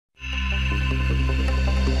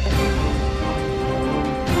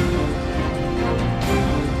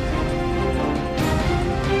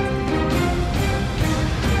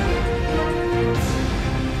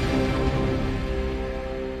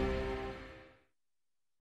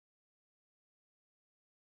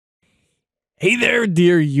Hey there,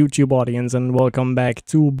 dear YouTube audience, and welcome back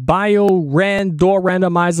to Biorand Door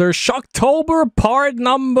Randomizer Shocktober part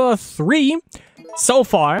number 3. So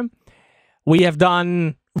far, we have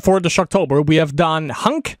done, for the Shocktober, we have done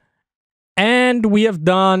Hunk, and we have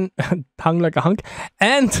done, hung like a hunk,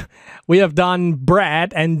 and we have done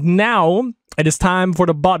Brad, and now it is time for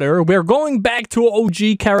the butter. We're going back to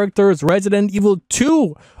OG characters, Resident Evil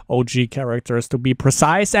 2 OG characters to be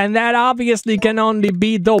precise, and that obviously can only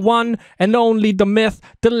be the one and only the myth,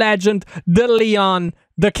 the legend, the Leon,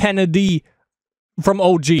 the Kennedy from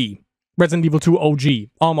OG. Resident Evil 2 OG.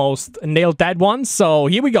 Almost nailed that one, so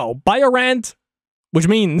here we go. Biorand, which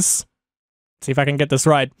means, let's see if I can get this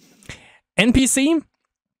right, NPC,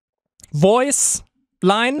 voice,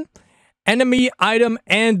 line, enemy, item,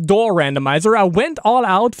 and door randomizer. I went all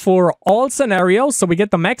out for all scenarios, so we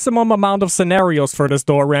get the maximum amount of scenarios for this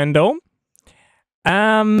door rando.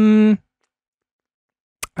 I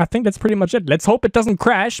think that's pretty much it. Let's hope it doesn't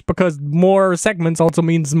crash, because more segments also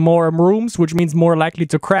means more rooms, which means more likely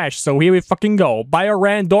to crash. So here we fucking go.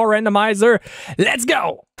 Biorand door randomizer. Let's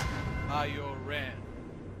go! Biorand.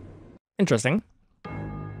 Interesting.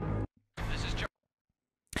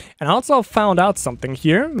 And I also found out something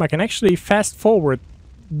here. I can actually fast forward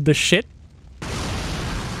the shit. Not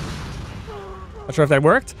sure if that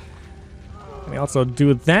worked. Let me also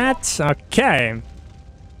do that. Okay.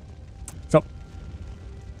 So.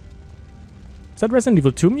 Is that Resident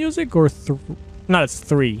Evil 2 music or 3? No, it's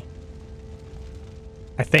 3.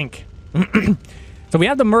 I think. So we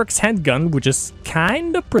have the Merc's handgun, which is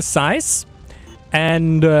kind of precise.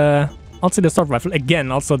 And also the assault rifle.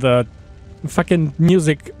 Again, also the fucking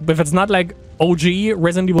music. If it's not like OG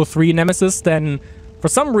Resident Evil 3 Nemesis, then for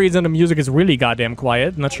some reason the music is really goddamn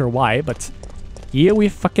quiet. Not sure why, but here we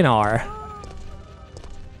fucking are.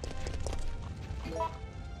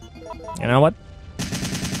 You know what?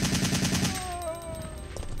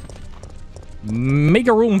 Make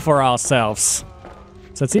a room for ourselves.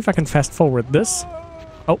 So let's see if I can fast forward this.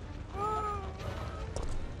 Oh.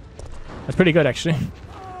 That's pretty good, actually.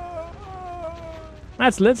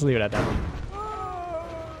 Let's leave it at that.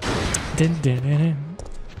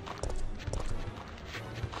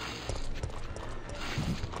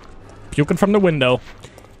 Puking from the window.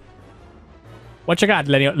 What you got,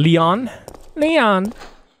 Leon? Leon!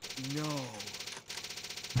 No.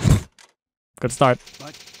 Good start.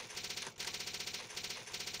 But...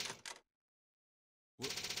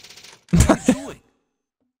 What are you doing?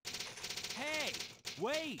 Hey,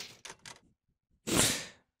 wait!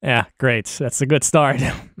 Yeah, great. That's a good start.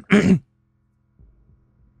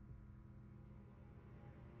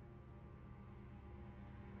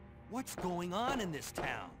 What's going on in this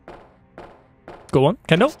town? Go on,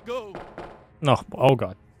 Kendall? Let's go. No, oh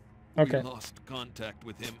god. Okay. We lost contact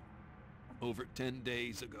with him over 10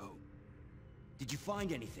 days ago. Did you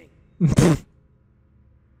find anything?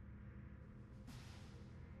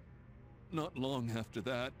 Not long after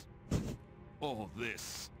that, all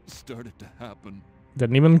this started to happen.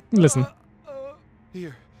 Didn't even listen.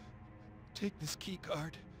 Here, take this key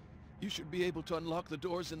card. You should be able to unlock the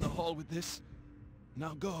doors in the hall with this.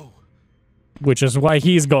 Now go. Which is why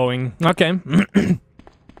he's going. Okay.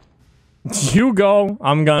 You go.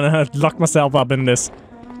 I'm gonna lock myself up in this.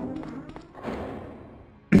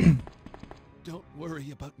 Don't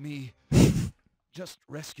worry about me. Just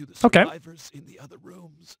rescue the survivors in the other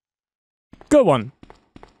rooms. Good one.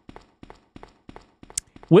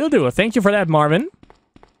 Will do. Thank you for that, Marvin.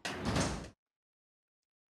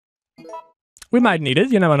 We might need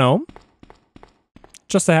it, you never know.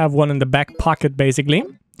 Just to have one in the back pocket, basically.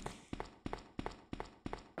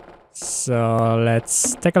 So,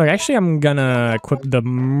 let's take a look. Actually, I'm gonna equip the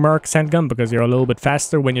Merc's handgun because you're a little bit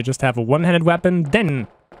faster when you just have a one-handed weapon. Then,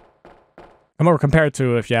 I'm more compared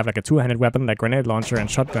to if you have like a two-handed weapon, like grenade launcher and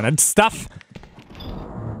shotgun and stuff.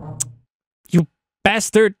 You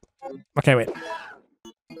bastard! Okay, wait.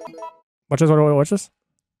 Watch this, watch this.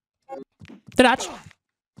 Did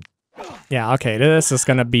Yeah, okay, this is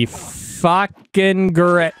gonna be fucking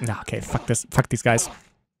great. No, okay, fuck this. Fuck these guys.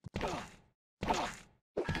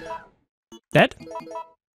 Dead?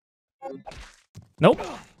 Nope.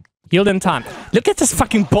 Healed in time. Look at this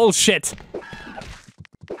fucking bullshit!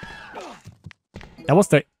 That was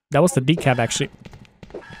the decap, actually.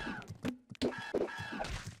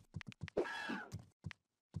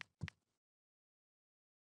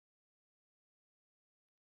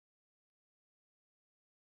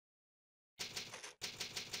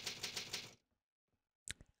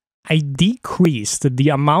 I decreased the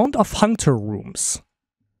amount of hunter rooms.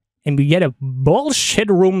 And we get a bullshit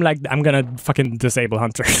room like... I'm gonna fucking disable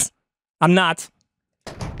hunters. I'm not.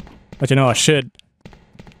 But you know I should.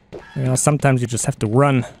 You know, sometimes you just have to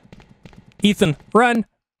run. Ethan, run!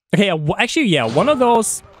 Okay, actually, yeah, one of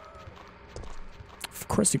those... Of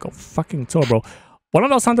course you go fucking turbo. One of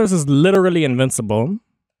those hunters is literally invincible.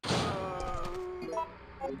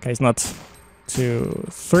 Okay, he's not 2,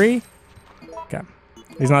 3. Okay.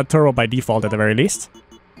 He's not turbo by default at the very least.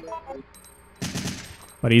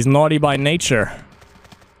 But he's naughty by nature.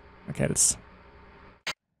 Okay, let's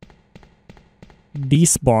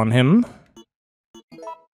despawn him.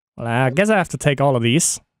 Well, I guess I have to take all of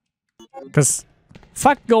these. Because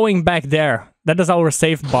fuck going back there. That is our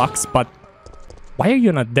safe box, but why are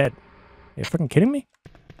you not dead? Are you fucking kidding me?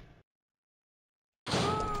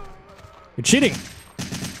 You're cheating!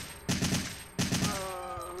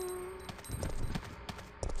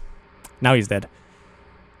 Now he's dead.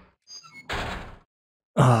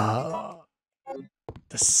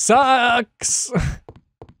 This sucks!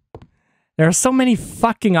 There are so many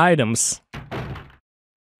fucking items.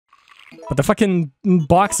 But the fucking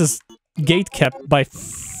box is gate kept by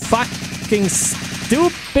fucking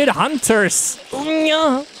stupid hunters!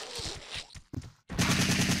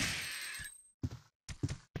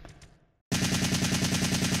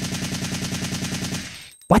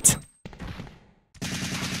 What?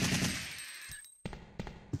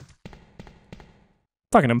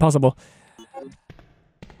 Fucking impossible.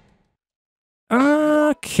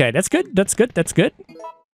 Okay, that's good, that's good, that's good.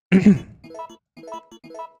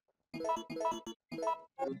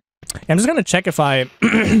 I'm just gonna check if I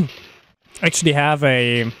actually have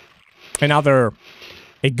a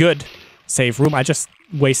good save room. I just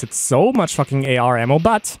wasted so much fucking AR ammo,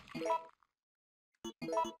 but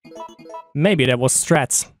maybe that was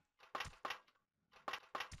strats.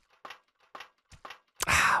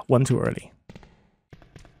 One too early.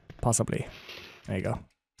 Possibly. There you go.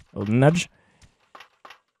 A little nudge.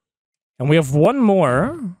 And we have one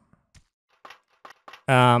more.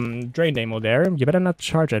 Drain ammo there. You better not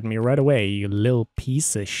charge at me right away, you little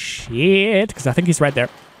piece of shit. Because I think he's right there.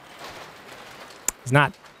 He's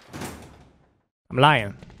not. I'm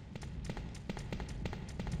lying.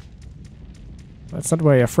 That's not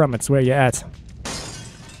where you're from, it's where you're at.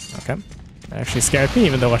 Okay. That actually scared me,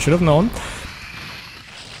 even though I should have known.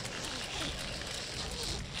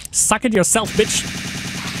 Suck it yourself, bitch!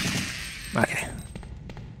 Okay.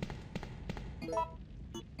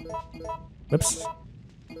 Whoops.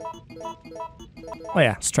 Oh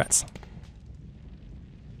yeah, strats.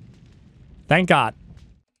 Thank God.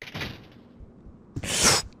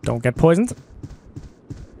 Don't get poisoned.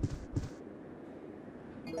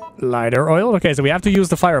 Lighter oil. Okay, so we have to use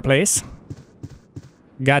the fireplace.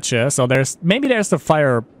 Gotcha. So maybe there's the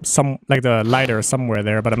fire, like the lighter somewhere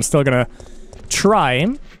there, but I'm still gonna try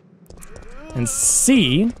and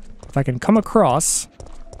see if I can come across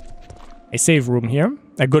a save room here.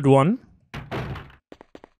 A good one.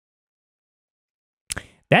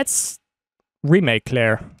 That's remake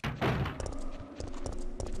Claire. And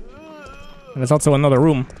there's also another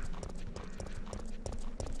room.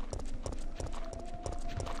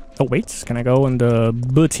 Oh wait, can I go in the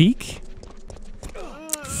boutique?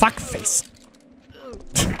 Fuck face.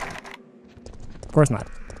 Of course not.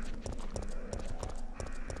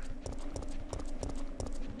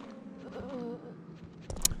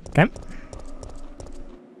 Okay.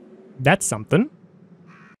 That's something.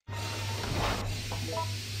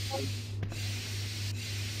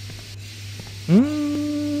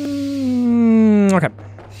 Okay.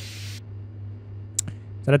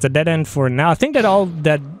 So that's a dead end for now. I think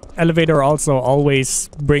that elevator also always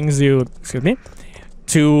brings you, excuse me,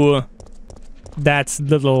 to that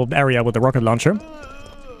little area with the rocket launcher.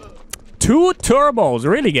 2 turbos,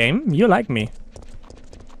 really, game? You like me.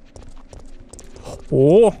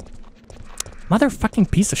 Oh.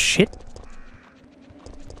 Motherfucking piece of shit.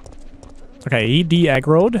 Okay, he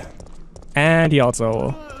de-aggroed. And he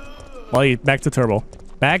also... Well, he back to turbo.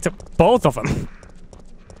 Back to both of them.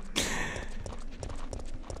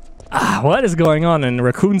 What is going on in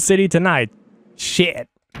Raccoon City tonight? Shit.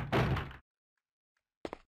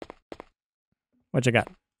 What you got?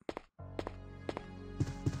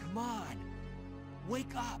 Come on.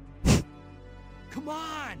 Wake up. Come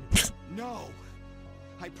on. No.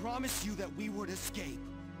 I promised you that we would escape.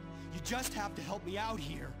 You just have to help me out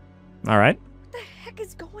here. All right. What the heck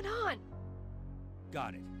is going on?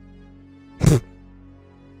 Got it.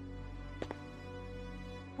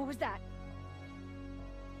 What was that?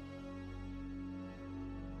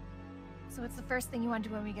 So it's the first thing you want to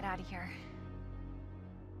do when we get out of here.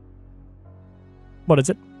 What is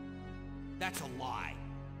it? That's a lie.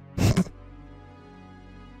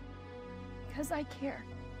 Because I care.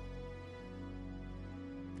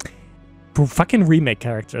 Fucking remake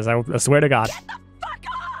characters, I swear to God. Get the fuck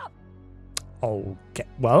up! Okay,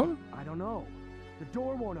 well, I don't know. The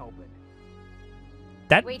door won't open.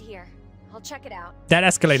 that Wait here. I'll check it out. that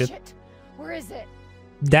escalated. Shit. Where is it?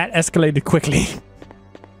 That escalated quickly.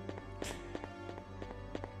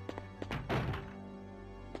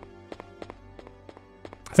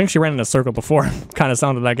 I think she ran in a circle before. Kind of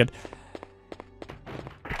sounded like it.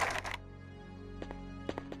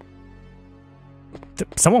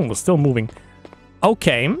 Someone was still moving.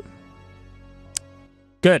 Okay.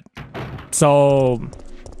 Good. So,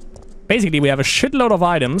 basically we have a shitload of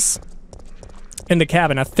items in the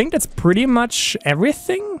cabin. I think that's pretty much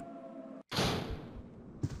everything.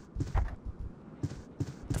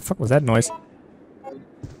 The fuck was that noise?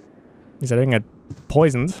 Is I didn't get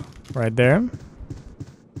poisoned right there.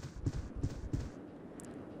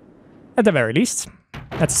 At the very least.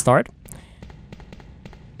 Let's start.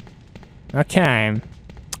 Okay.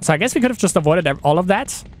 So I guess we could have just avoided all of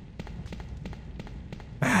that.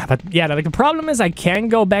 But yeah, like the problem is I can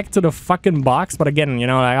go back to the fucking box, but again, you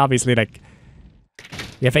know, like obviously like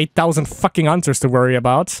you have 8,000 fucking hunters to worry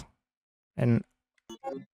about. And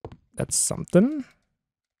that's something.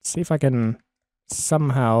 Let's see if I can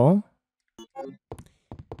somehow...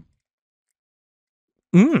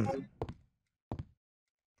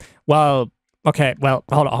 Well, okay, well,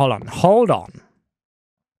 hold on.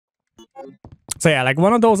 So yeah, like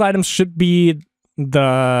one of those items should be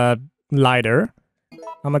the lighter.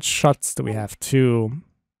 How much shots do we have? 2.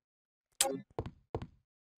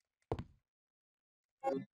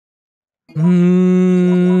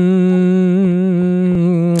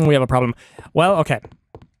 We have a problem. Well, okay.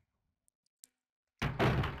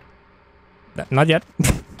 Not yet.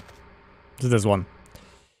 This one.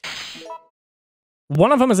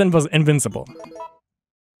 One of them is invincible.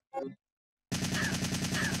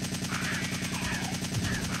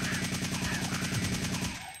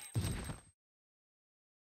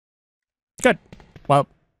 Good. Well,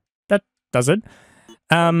 that does it.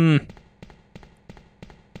 No,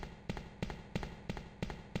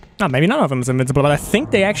 maybe none of them is invincible, but I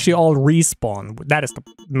think they actually all respawn. That is the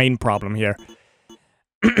main problem here.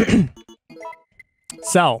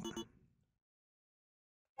 So.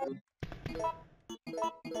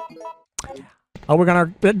 Oh, we're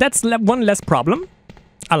gonna... That's one less problem.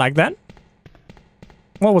 I like that.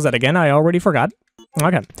 What was that again? I already forgot.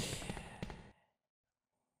 Okay.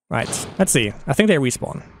 Right, let's see. I think they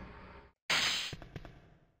respawn.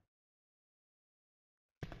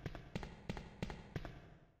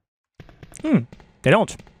 They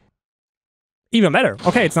don't. Even better.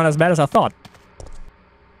 Okay, it's not as bad as I thought.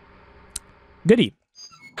 Goodie.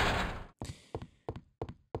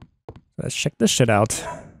 Let's check this shit out.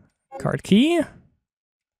 Card key.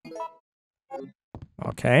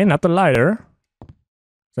 Okay, not the lighter.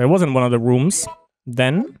 So it wasn't one of the rooms.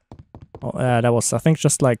 Then... Oh, that was, I think,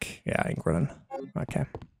 just like... Yeah, Ingrid. Okay.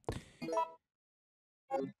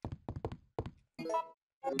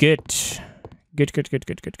 Good. Good.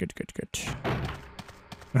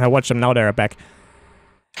 I watch them now, they're back.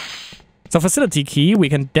 So facility key, we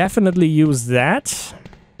can definitely use that.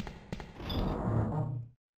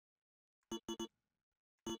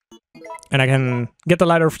 And I can get the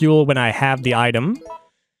lighter fuel when I have the item.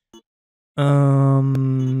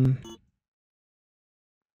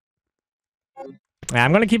 Yeah,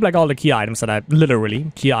 I'm gonna keep like all the key items that I...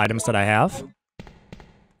 Literally, key items that I have.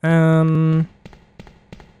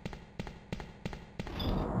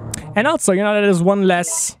 And also, you know, that is one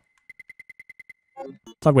less...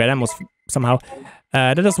 Talk weird ammo somehow.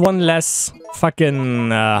 That is one less fucking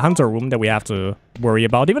hunter room that we have to worry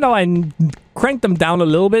about. Even though I cranked them down a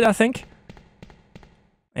little bit, I think.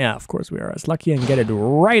 Yeah, of course we are as lucky and get it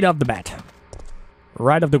right off the bat.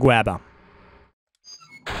 Right off the grabber.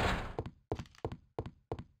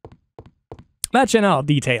 But you know,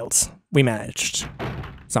 details. We managed.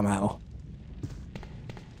 Somehow.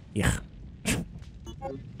 Yeah.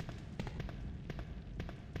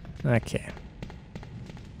 Okay.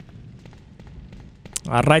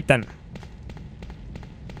 Alright then.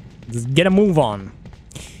 Just get a move on.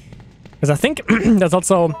 Because I think that's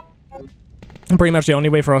also pretty much the only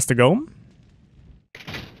way for us to go.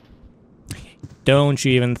 Don't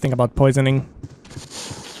you even think about poisoning.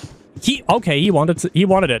 He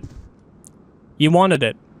wanted it. He wanted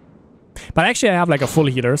it. But actually I have like a full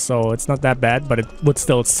heater, so it's not that bad, but it would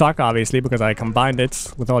still suck obviously because I combined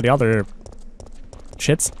it with all the other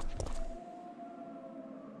shits.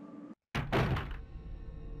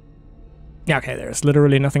 Yeah, okay, there's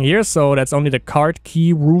literally nothing here, so that's only the card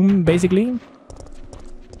key room, basically.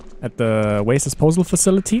 At the waste disposal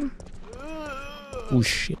facility. Oh,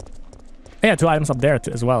 shit. Yeah, 2 items up there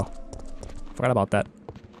too, as well. Forgot about that.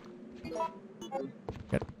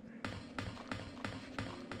 Good.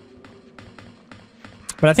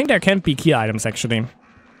 But I think there can be key items, actually.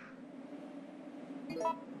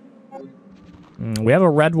 We have a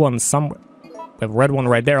red one somewhere. We have a red one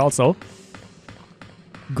right there also.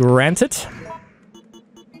 Granted.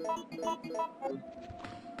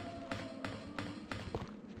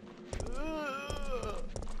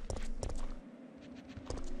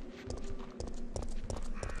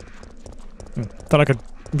 Thought I could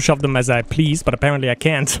shove them as I please, but apparently I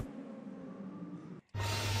can't.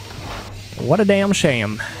 What a damn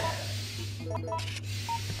shame.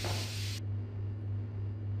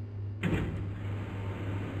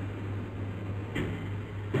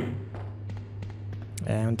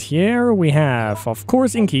 And here we have, of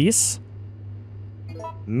course, Inkies.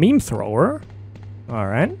 Meme thrower.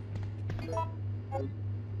 Alright.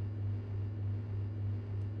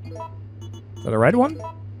 Is that the right one?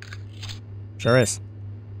 Sure is.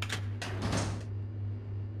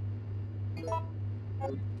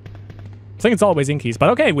 I think it's always Inkies, but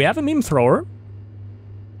okay, we have a meme thrower.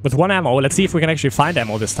 With 1 ammo. Let's see if we can actually find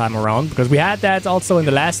ammo this time around. Because we had that also in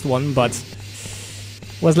the last one, but...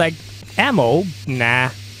 was like... ammo? Nah.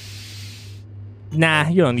 Nah,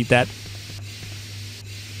 you don't need that.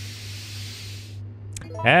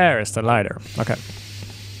 There's the lighter. Okay.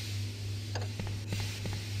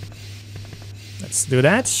 Let's do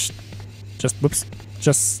that. Just, whoops.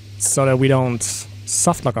 Just so that we don't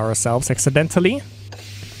softlock ourselves accidentally.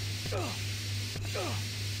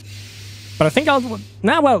 But I think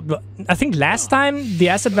I think last time the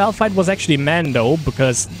acid valve fight was actually Mando,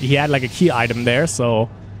 because he had like a key item there, so...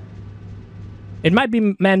 it might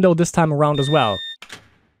be Mando this time around as well.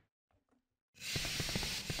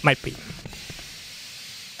 Might be.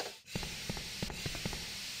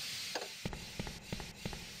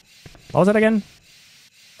 What was it again?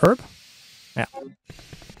 Herb? Yeah.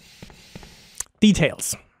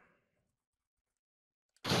 Details.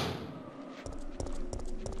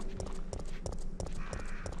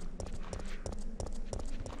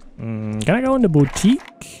 Can I go in the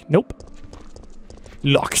boutique? Nope.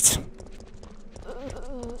 Locked.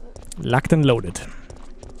 Locked and loaded.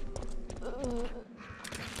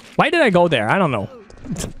 Why did I go there? I don't know.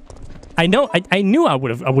 I knew I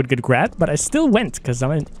would get grabbed, but I still went because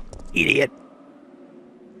I'm an idiot.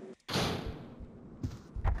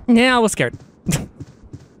 Yeah, I was scared.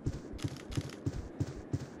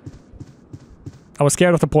 I was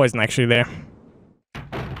scared of the poison actually there.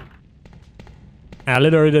 I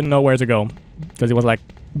literally didn't know where to go because it was like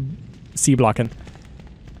C blocking.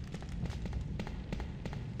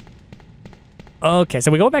 Okay,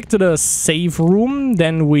 so we go back to the save room,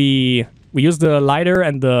 then we use the lighter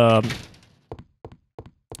and the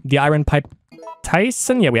iron pipe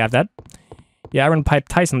Tyson. Yeah, we have that. The iron pipe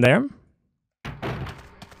Tyson there.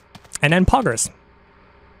 And then poggers.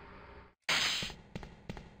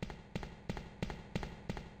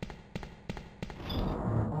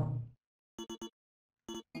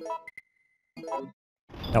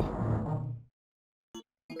 Nope.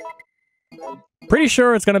 Pretty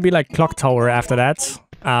sure it's gonna be like clock tower after that,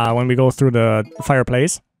 when we go through the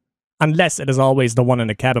fireplace. Unless it is always the one in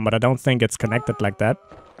the cabin, but I don't think it's connected like that.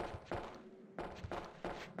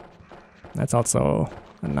 That's also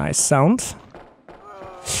a nice sound.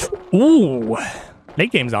 Ooh!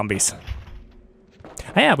 Late game zombies.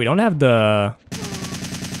 Oh, yeah, we don't have the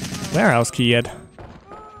warehouse key yet.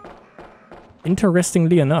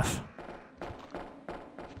 Interestingly enough.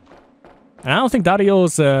 And I don't think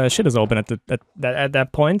Dario's shit is open at that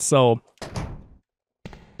point, so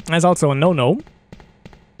that's also a no-no.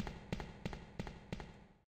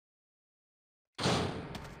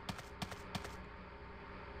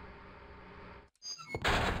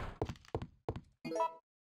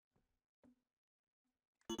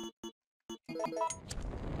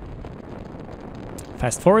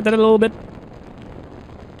 Fast forward that a little bit.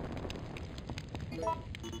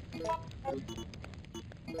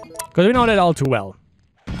 Because we know that all too well.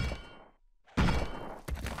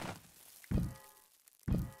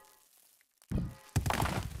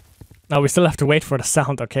 Now we still have to wait for the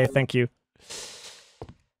sound. Okay, thank you.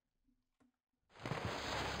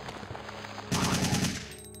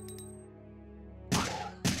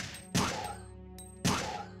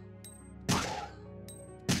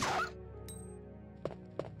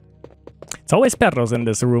 It's always perros in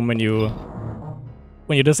this room when you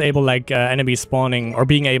disable like enemies spawning or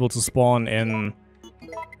being able to spawn in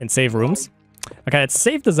save rooms. Okay, let's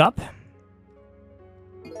save this up.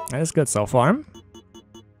 That is good so far.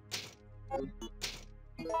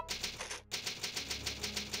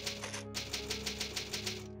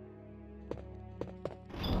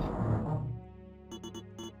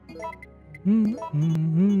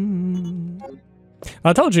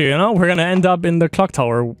 I told you, you know, we're gonna end up in the clock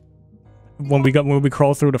tower when we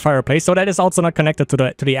crawl through the fireplace. So that is also not connected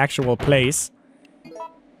to the actual place.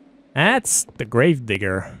 That's the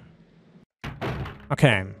gravedigger.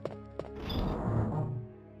 Okay.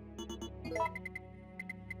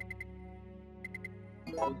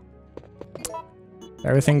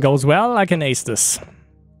 Everything goes well, I can ace this.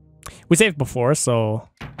 We saved before, so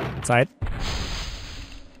outside.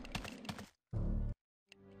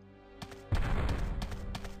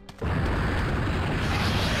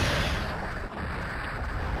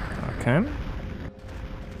 Okay.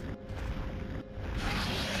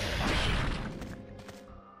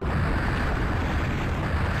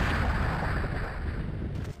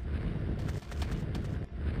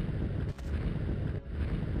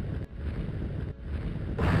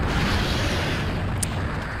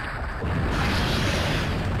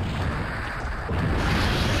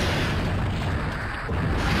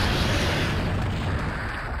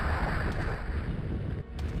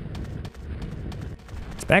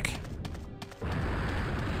 It's back.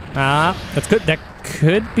 Ah, that's good. That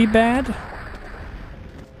could be bad.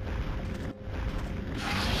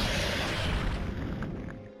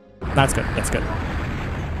 That's good. That's good.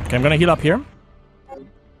 Okay, I'm gonna heal up here.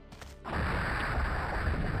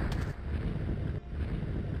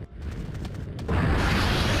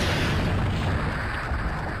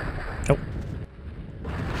 Oh.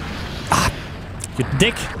 Ah, you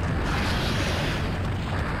dick.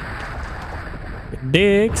 You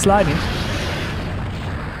dick sliding.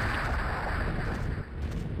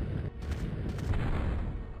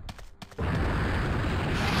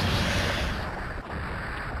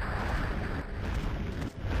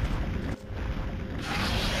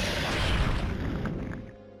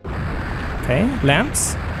 Okay,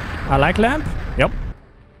 lamps. I like lamp. Yep.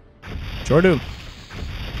 Sure do.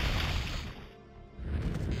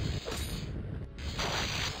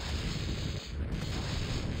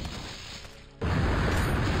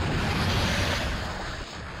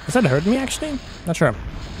 Does that hurt me actually? Not sure.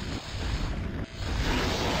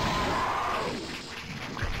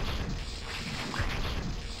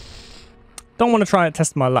 Don't want to try to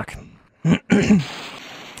test my luck.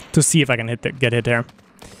 To see if I can get hit there.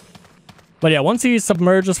 But yeah, once he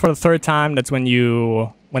submerges for the third time, that's when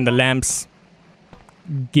the lamps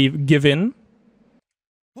give in.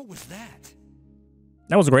 What was that?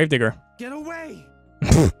 That was a gravedigger. Get away!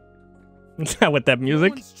 With that music.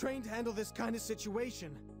 No one's trained to handle this kind of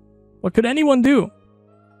situation. What could anyone do?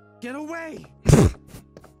 Get away!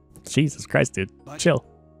 Jesus Christ, dude. But chill.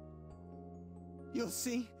 You'll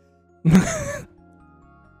see.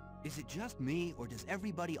 Is it just me, or does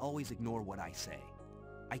everybody always ignore what I say?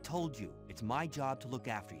 I told you, it's my job to look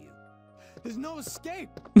after you. There's no escape!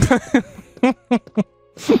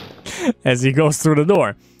 As he goes through the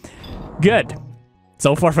door. Good.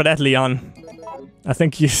 So far for that, Leon. I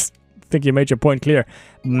think you made your point clear.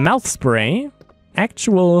 Mouth spray.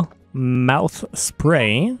 Actual mouth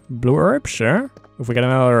spray. Blue herb, sure. If we get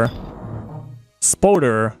another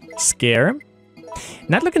spoder scare.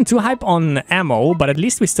 Not looking too hype on ammo, but at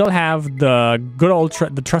least we still have the good old,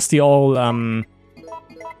 the trusty old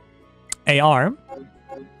AR.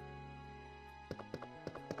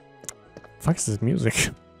 Fuck is this music?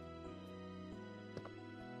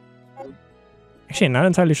 Actually, not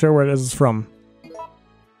entirely sure where this is from.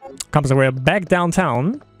 Comes so we're back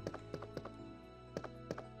downtown.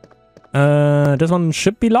 This one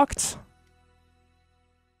should be locked.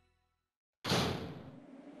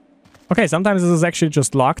 Okay, sometimes this is actually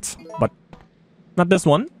just locked, but not this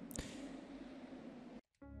one.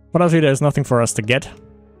 But obviously there's nothing for us to get.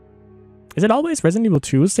 Is it always Resident Evil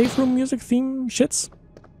 2 safe room music theme shits?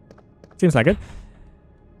 Seems like it.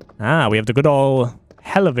 Ah, we have the good old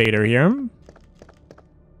elevator here.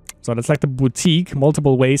 So that's like the boutique.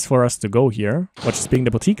 Multiple ways for us to go here. What, just being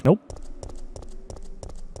the boutique? Nope.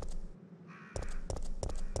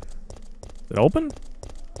 Is it open?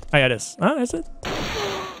 Oh yeah, it is. Ah, is it?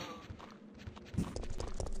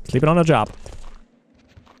 Sleeping on a job.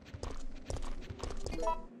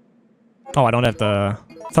 Oh, I don't have the...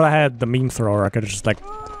 I thought I had the meme thrower. I could just like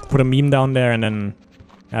put a meme down there and then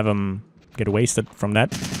have him get wasted from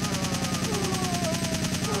that.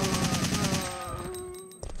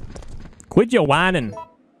 Quit your whining.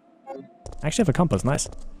 I actually have a compass. Nice.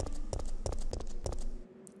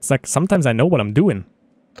 It's like sometimes I know what I'm doing.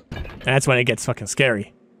 And that's when it gets fucking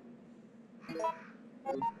scary.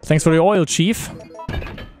 Thanks for the oil, Chief.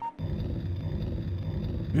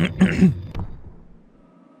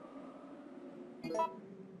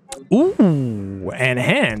 Ooh,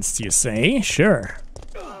 enhanced, you say? Sure.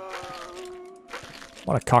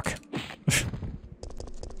 What a cock.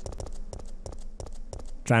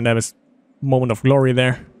 Trying to have his moment of glory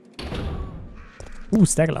there. Ooh,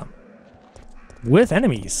 Stegler. With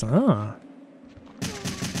enemies. Ah.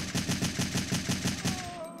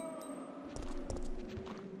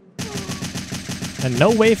 And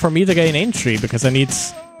no way for me to gain entry because I need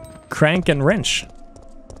crank and wrench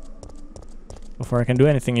before I can do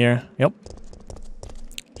anything here. Yep.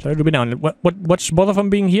 Should I do it down? What's both of them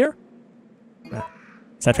being here? Ah.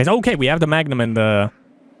 Sad face. Okay, we have the Magnum and the...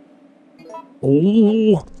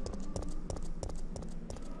 Oh!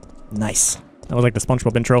 Nice. That was like the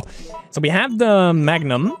SpongeBob intro. So we have the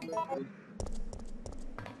Magnum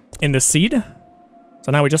in the seed.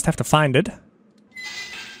 So now we just have to find it.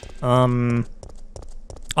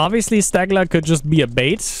 Obviously, Stegler could just be a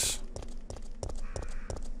bait. It's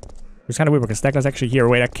kind of weird because Stegler's actually here.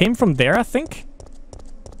 Wait, I came from there, I think?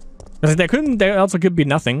 Because there also could be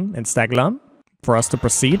nothing in Stegler for us to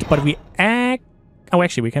proceed, but we oh,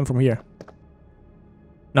 actually, we came from here.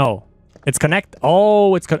 No. It's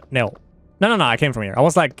oh, it's no. No, I came from here. I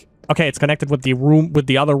was like, okay, it's connected with the room, with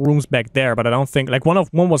the other rooms back there, but I don't think, like, one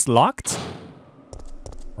was locked?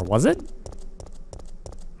 Or was it?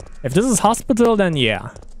 If this is hospital, then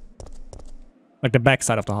yeah. Like the back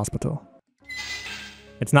side of the hospital.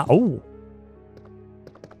 It's not... Oh.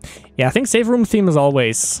 Yeah, I think save room theme is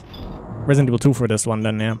always Resident Evil 2 for this one,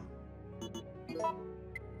 then, yeah.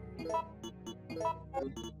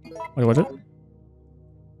 Wait, was it?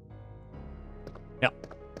 Yeah.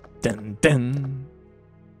 Dun, dun.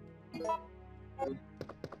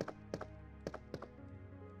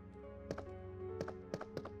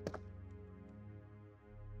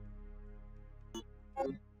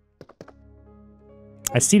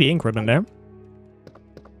 I see the ink ribbon there.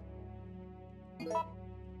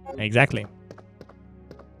 Exactly.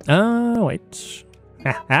 Wait.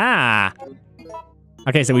 Ah!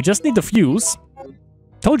 Okay, so we just need the fuse.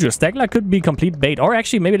 Told you, Stegler could be complete bait. Or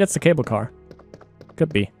actually, maybe that's the cable car.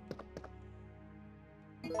 Could be.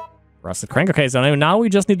 Rusted crank. Okay, so now we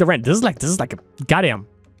just need the rent. This is like a goddamn.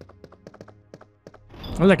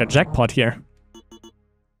 This is like a jackpot here.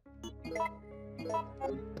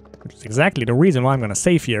 Which is exactly the reason why I'm gonna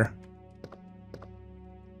save here.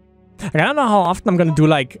 Like, I don't know how often I'm gonna do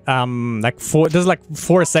like there's like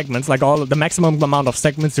 4 segments, like all the maximum amount of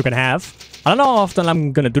segments you can have. I don't know how often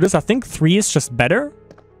I'm gonna do this. I think 3 is just better,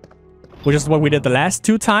 which is what we did the last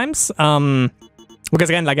 2 times. Because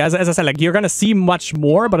again, like as I said, like you're gonna see much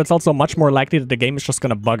more, but it's also much more likely that the game is just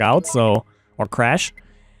gonna bug out, so or crash.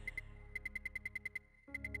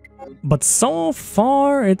 But so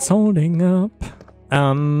far, it's holding up.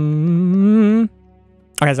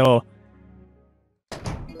 Okay, so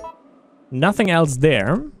nothing else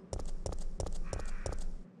there.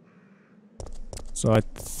 So I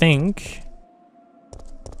think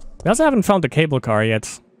we also haven't found the cable car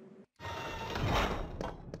yet.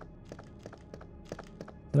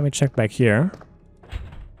 Let me check back here.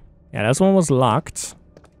 Yeah, this one was locked.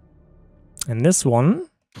 And this one...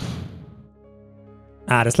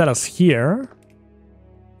 Ah, this led us here.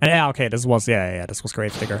 And yeah, okay, this was... Yeah, this was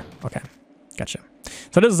Gravedigger. Okay, gotcha.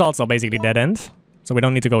 So this is also basically dead end. So we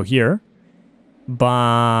don't need to go here.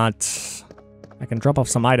 But... I can drop off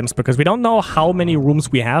some items because we don't know how many rooms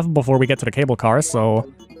we have before we get to the cable car, so...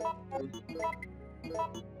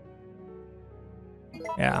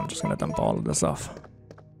 Yeah, I'm just gonna dump all of this off.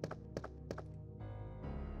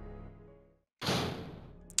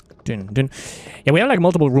 Yeah, we have like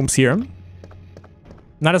multiple rooms here.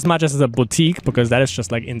 Not as much as a boutique, because that is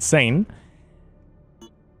just like insane.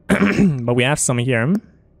 But we have some here.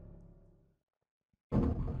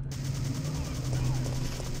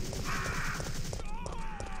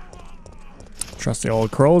 Trusty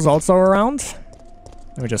old crows also around.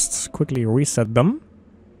 Let me just quickly reset them.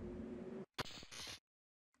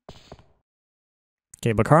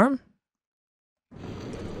 Cable car.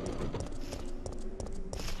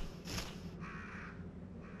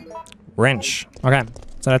 Wrench. Okay,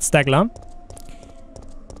 so that's Stegler.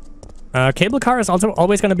 Cable car is also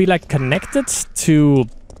always going to be like connected to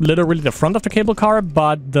literally the front of the cable car,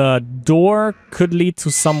 but the door could lead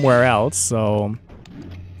to somewhere else, so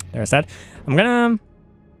there's that. I'm gonna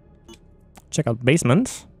check out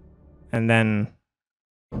basement, and then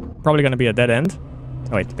probably gonna be a dead end.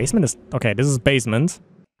 Oh wait, basement is... Okay, this is basement.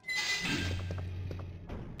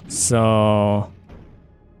 So...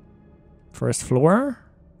 First floor?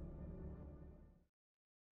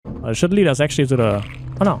 Well, it should lead us actually to the...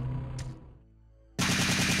 Oh no.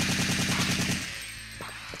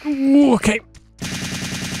 Ooh, okay.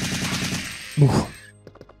 Ooh.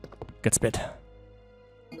 Good spit.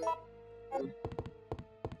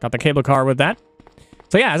 Got the cable car with that.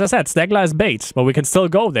 So yeah, as I said, Stegler is bait, but we can still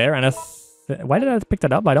go there, and I Why did I pick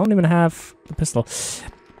that up? I don't even have the pistol.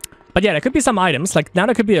 But yeah, there could be some items. Like, now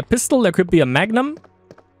there could be a pistol, there could be a magnum.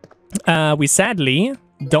 We sadly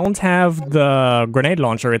don't have the grenade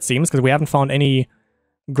launcher, it seems, because we haven't found any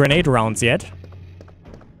grenade rounds yet.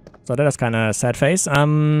 So that is kind of sad face.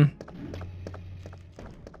 Yeah,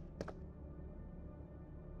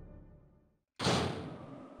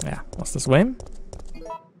 what's this way?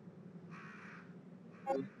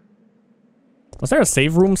 Was there a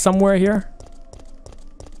save room somewhere here?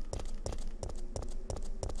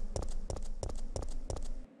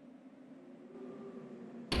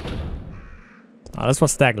 Oh, this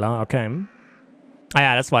was Stagler, okay. Ah,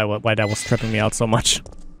 yeah, that's why that was tripping me out so much.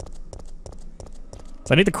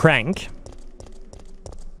 So I need the crank.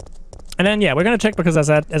 And then, yeah, we're gonna check because as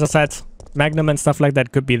I said, Magnum and stuff like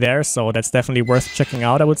that could be there, so that's definitely worth checking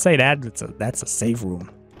out. I would say that's a save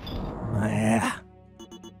room. Ah, yeah.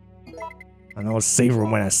 I know a save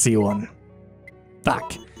room when I see one.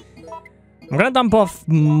 Fuck. I'm gonna dump off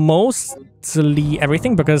mostly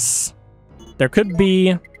everything because there could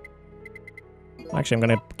be... Actually, I'm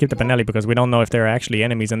gonna keep the Benelli because we don't know if there are actually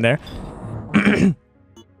enemies in there.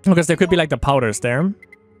 Because there could be like the powders there. And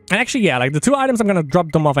actually, yeah, like the two items I'm gonna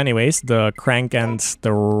drop them off anyways. The crank and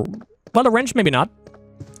the... Well, the wrench maybe not.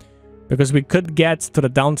 Because we could get to the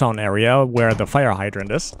downtown area where the fire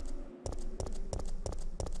hydrant is.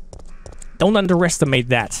 Don't underestimate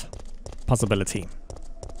that possibility.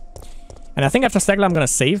 And I think after Stagler I'm gonna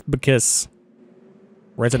save because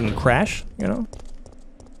Resident Crash, you know?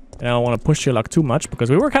 And I don't want to push your luck too much because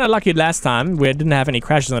we were kind of lucky last time. We didn't have any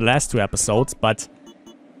crashes in the last 2 episodes, but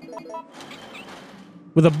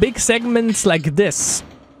with a big segment like this,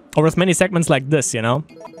 or with many segments like this, you know,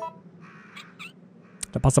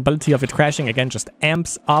 the possibility of it crashing again just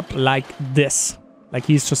amps up like this. Like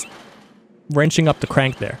he's just wrenching up the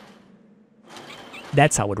crank there.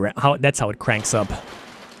 That's how it cranks up.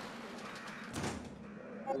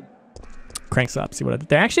 Cranks up. See what I did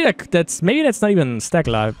there? Actually, maybe that's not even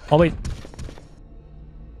Stagler. I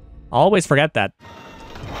always forget that.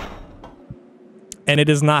 And it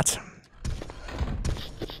is not.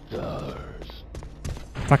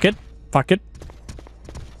 Fuck it. Fuck it.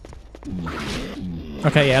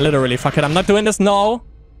 Okay, yeah, literally. Fuck it. I'm not doing this. No.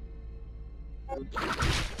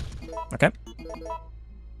 Okay.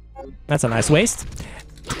 That's a nice waste.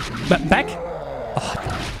 Back. Oh,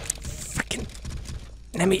 freaking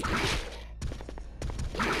Nemi.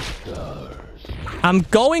 I'm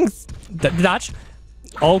going... Dodge.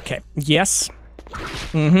 Okay. Yes.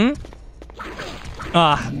 Mm-hmm.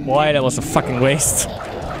 Ah, boy, that was a fucking waste.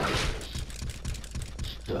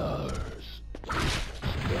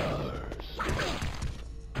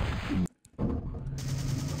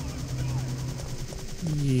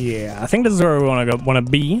 Yeah, I think this is where we wanna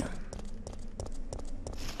be.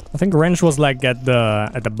 I think wrench was like at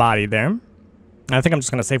the body there. And I think I'm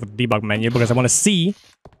just gonna save with the debug menu because I want to see.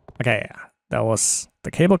 Okay, that was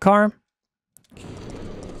the cable car.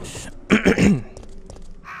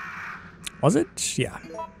 Was it? Yeah.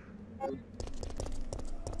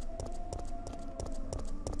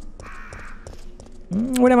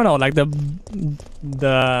 We never know. Like the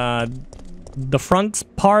front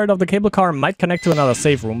part of the cable car might connect to another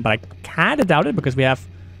save room, but I kinda doubt it because we have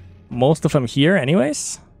most of them here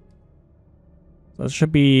anyways. So it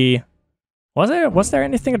should be... Was there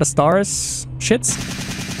anything at the stars shits?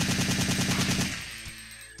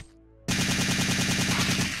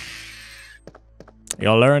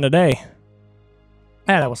 You'll learn today.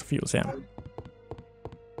 Ah, that was a fuse, yeah.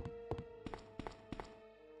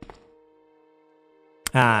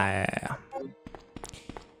 Ah, yeah.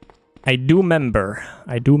 I do remember.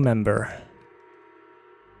 I do remember.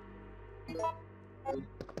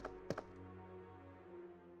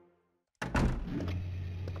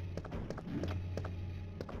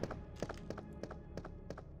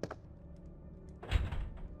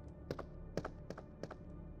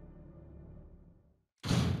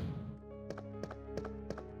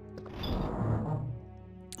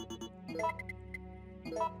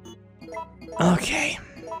 Okay.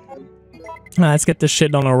 Let's get this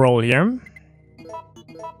shit on a roll here.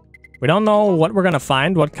 We don't know what we're gonna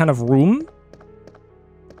find, what kind of room.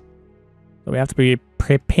 So we have to be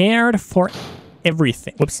prepared for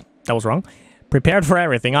everything. Whoops, that was wrong. Prepared for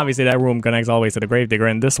everything. Obviously that room connects always to the Gravedigger,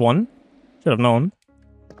 and this one. Should have known.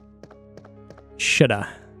 Shoulda,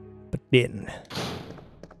 but didn't.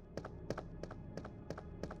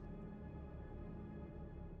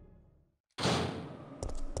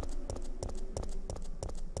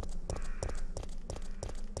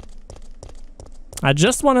 I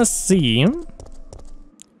just want to see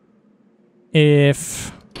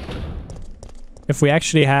if if we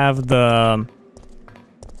actually have the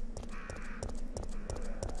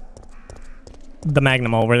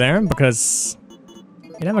Magnum over there, because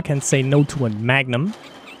you never can say no to a Magnum.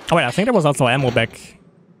 Oh wait, I think there was also ammo back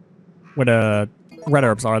where the red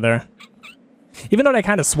herbs are there. Even though they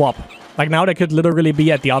kind of swap. Like now they could literally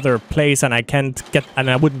be at the other place and I can't get, and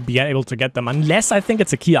I wouldn't be able to get them unless I think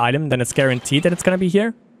it's a key item, then it's guaranteed that it's gonna be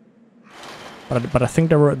here. But I think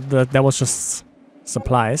that was just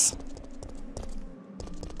supplies.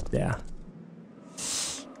 Yeah.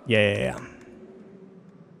 Yeah.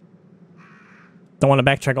 Don't want to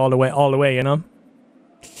backtrack all the way, you know?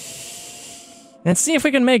 And see if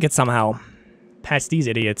we can make it somehow. Past these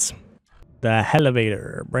idiots. The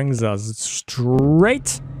elevator brings us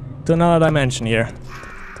straight to another dimension here.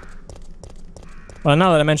 Well,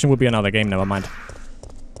 another dimension would be another game, never mind.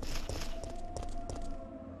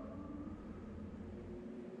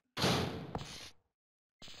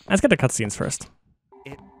 Let's get the cutscenes first.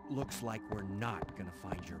 It looks like we're not gonna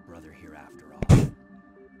find your brother here after all.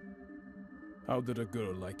 How did a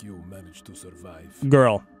girl like you manage to survive?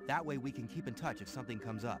 Girl. That way we can keep in touch if something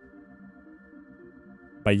comes up.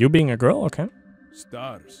 By you being a girl? Okay.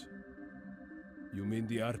 Stars. You mean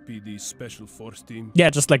the RPD Special Force Team? Yeah,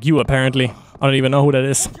 just like you, apparently. I don't even know who that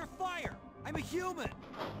is. Hold your fire! I'm a human!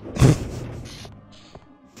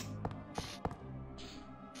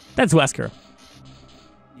 That's Wesker.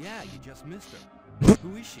 Yeah, you just missed her.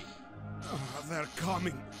 Who is she? They're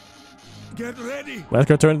coming. Get ready.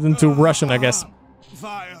 Wesker turned into Russian, I guess.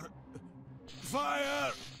 Fire.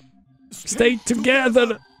 Fire. Stay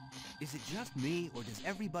together. Is it just me, or does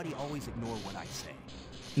everybody always ignore what I say?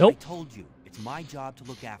 Nope. I told you, it's my job to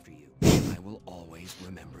look after you. I will always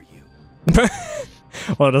remember you.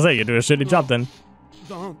 Well, to say you do a shitty job then.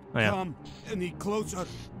 Don't come any closer.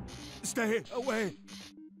 Stay away.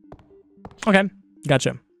 Okay,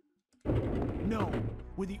 gotcha. No,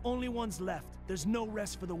 we're the only ones left. There's no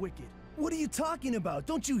rest for the wicked. What are you talking about?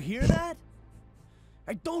 Don't you hear that?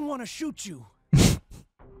 I don't want to shoot you.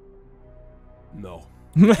 No,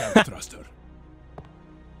 can't trust her.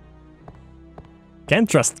 Can't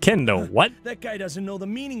trust Kendo. What? That guy doesn't know the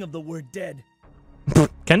meaning of the word dead.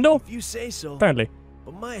 Kendo? If you say so. Apparently.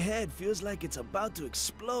 But my head feels like it's about to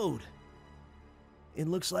explode. It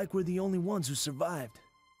looks like we're the only ones who survived.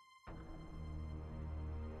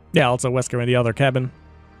 Yeah, also Wesker in the other cabin.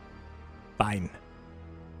 Fine.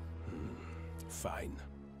 Fine.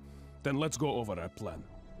 Then let's go over our plan.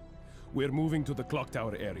 We're moving to the clock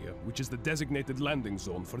tower area, which is the designated landing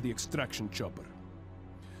zone for the extraction chopper.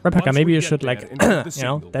 Rebecca, Once maybe we you get should, there like, and get the you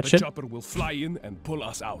know, signal, that the shit. chopper will fly in and pull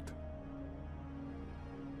us out.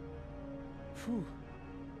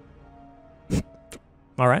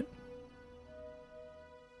 Alright.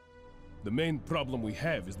 The main problem we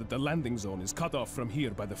have is that the landing zone is cut off from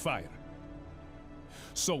here by the fire.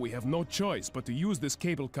 So we have no choice but to use this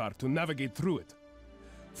cable car to navigate through it.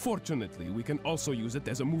 Fortunately, we can also use it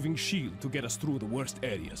as a moving shield to get us through the worst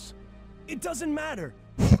areas. It doesn't matter.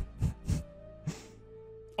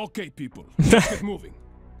 Okay, people, let's get moving.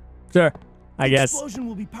 Sure, I The guess. explosion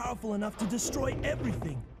will be powerful enough to destroy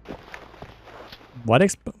everything. What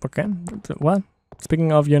okay. What?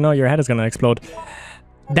 Speaking of, you know, your head is gonna explode.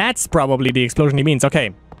 That's probably the explosion he means.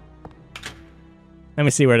 Okay. Let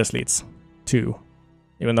me see where this leads to.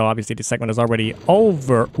 Even though obviously the segment is already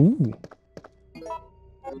over. Ooh.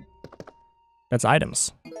 That's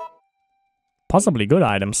items. Possibly good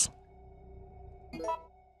items.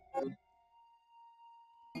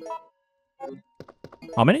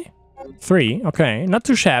 How many? 3. Okay. Not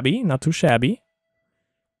too shabby. Not too shabby.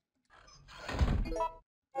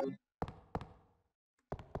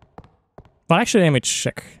 Well, actually, let me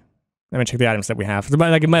check. Let me check the items that we have.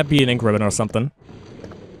 Like, it might be an ink ribbon or something.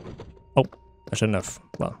 Oh, I shouldn't have.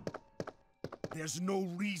 Well. There's no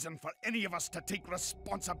reason for any of us to take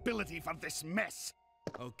responsibility for this mess.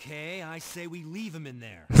 Okay, I say we leave him in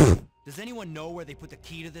there. Does anyone know where they put the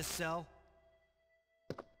key to this cell?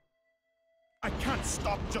 I can't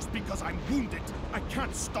stop just because I'm wounded. I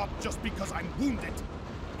can't stop just because I'm wounded.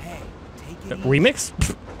 Hey, take it The easy.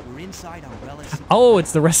 remix? We're inside Umbrella's. Oh,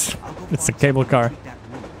 it's the rest. I'll go It's a find cable someone car. to treat that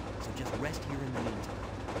wound, so just rest here in the meantime.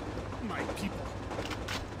 My people,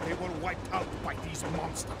 they were wiped out by these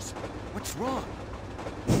monsters. What's wrong?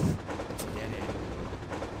 Get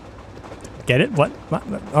it. Get it? What?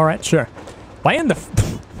 Alright, sure. Why in the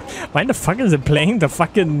why in the fuck is it playing the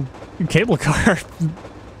fucking cable car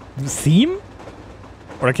theme?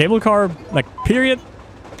 Or a cable car, like, period?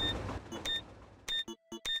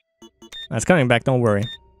 That's coming back, don't worry.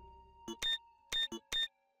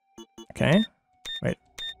 Okay. Wait.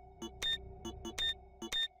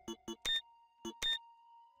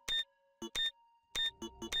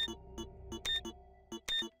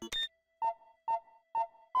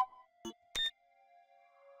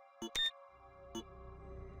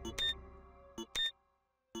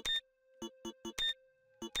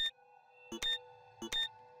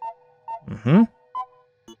 Mm-hmm.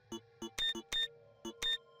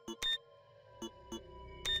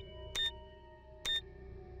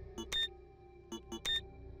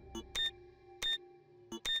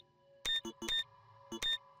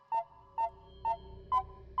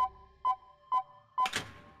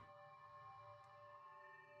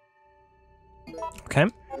 Okay.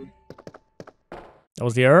 That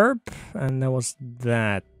was the herb, and there was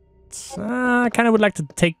that. I kind of would like to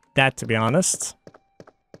take that, to be honest.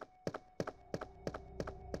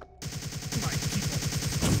 My people,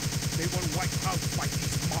 they were wiped out by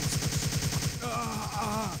these monsters.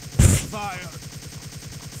 Fire!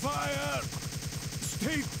 Fire!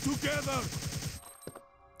 Stay together!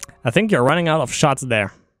 I think you're running out of shots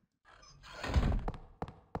there.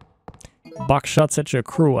 Box shots at your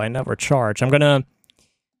crew. I never charge. I'm gonna...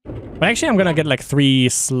 Well, actually, I'm gonna get like 3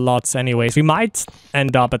 slots anyways. We might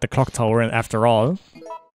end up at the clock tower after all.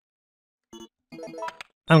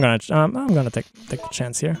 I'm gonna take the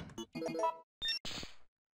chance here.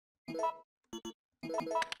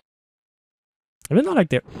 Even though like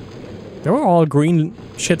they were all green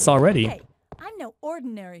shits already. Hey, I'm no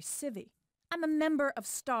ordinary civvy. I'm a member of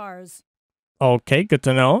STARS. Okay, good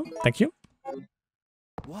to know. Thank you.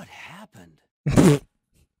 What happened?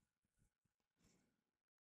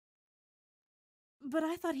 But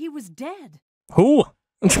I thought he was dead. Who?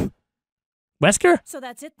 Wesker? So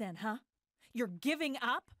that's it then, huh? You're giving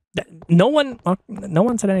up? No one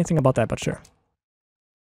said anything about that, but sure.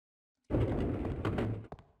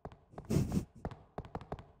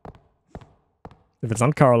 If it's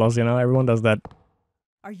not Carlos, you know, everyone does that.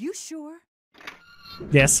 Are you sure?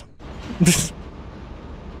 Yes.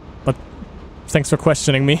 But thanks for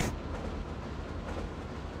questioning me.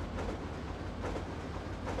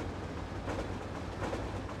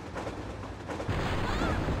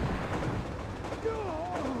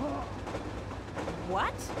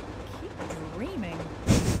 What? Keep dreaming.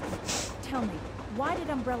 Tell me, why did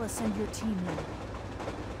Umbrella send your team in?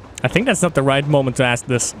 I think that's not the right moment to ask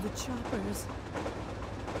this. The choppers.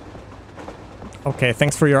 Okay,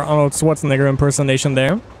 thanks for your Arnold Schwarzenegger impersonation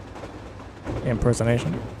there.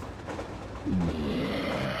 Impersonation.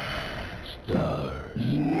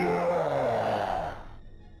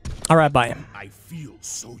 Alright, bye. I feel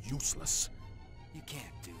so useless. You can't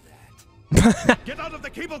do that. Get out of the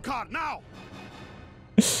cable car now!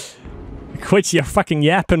 Quit your fucking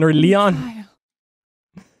yapping or Leon.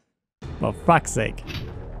 For fuck's sake.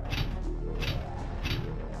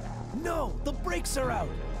 No, the brakes are out.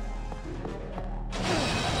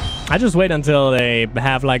 I just wait until they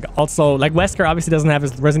have like also like Wesker obviously doesn't have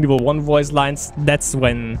his Resident Evil 1 voice lines. That's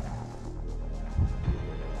when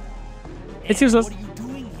it's useless. What are you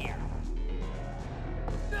doing here?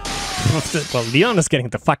 Well, Leon is getting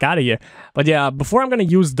the fuck out of here. But yeah, before I'm gonna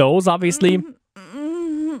use those, obviously,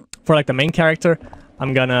 for like the main character,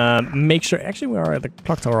 I'm gonna make sure. Actually, we are at the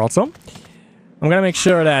clock tower also. I'm gonna make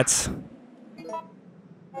sure that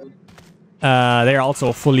they're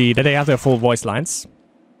also fully that they have their full voice lines.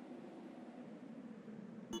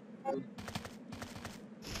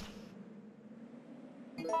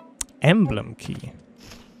 Emblem key.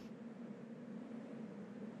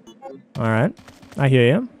 All right, I hear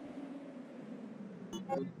you.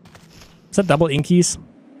 Is that double inkies?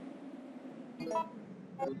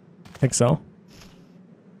 I think so.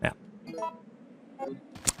 Yeah.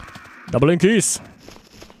 Double inkies.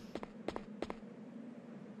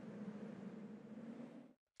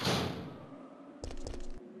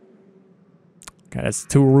 Okay, that's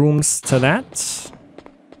 2 rooms to that.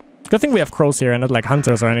 Good thing we have crows here and not like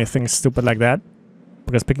hunters or anything stupid like that.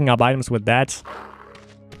 Because picking up items with that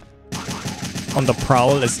on the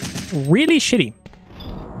prowl is really shitty.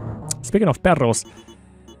 Speaking of perros.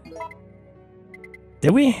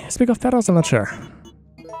 Did we speak of perros? I'm not sure.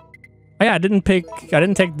 Oh yeah, I didn't take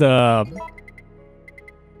the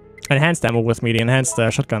enhanced ammo with me, the enhanced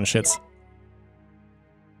shotgun shits.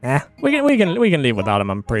 We can leave without them,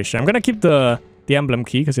 I'm pretty sure. I'm gonna keep the emblem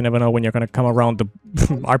key, because you never know when you're gonna come around the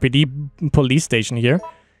RPD police station here.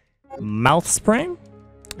 Mouth spray.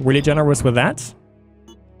 Really generous with that.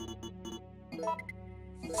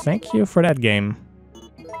 Thank you for that game.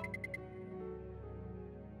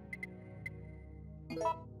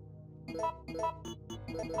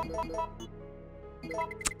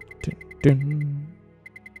 Dun, dun.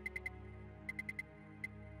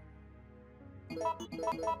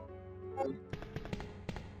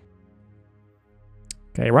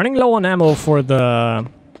 Okay, running low on ammo for the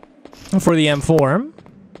M4.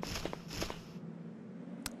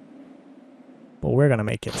 But we're gonna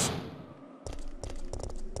make it.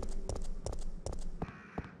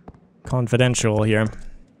 Confidential here.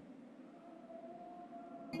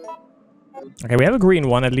 Okay, we have a green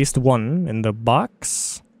one, at least one in the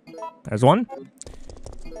box. There's one.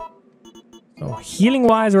 So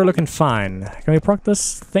healing-wise, we're looking fine. Can we proc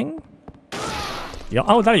this thing? Yeah.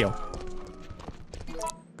 Oh, there you go.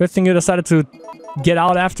 Good thing you decided to get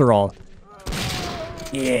out after all.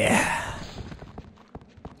 Yeah.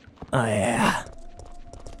 Oh, yeah.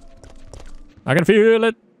 I can feel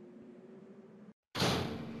it.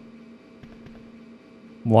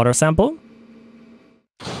 Water sample.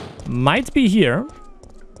 Might be here.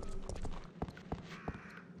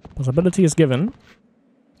 Possibility is given.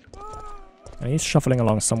 And he's shuffling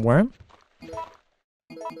along somewhere.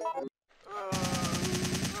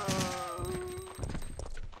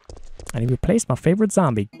 And he replaced my favorite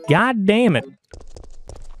zombie. God damn it.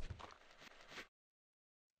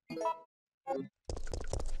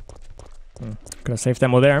 Could have saved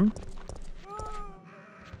ammo there.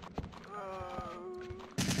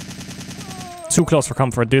 Too close for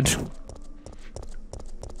comfort, dude.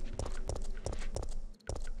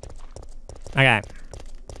 Okay.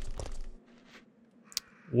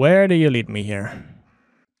 Where do you lead me here?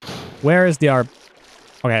 Where is the Okay,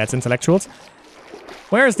 that's intellectuals.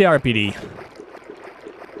 Where is the RPD?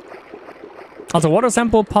 Also, water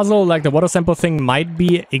sample puzzle, like the water sample thing might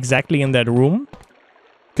be exactly in that room.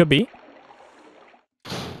 Could be.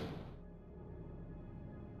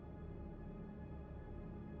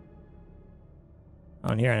 I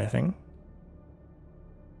don't hear anything.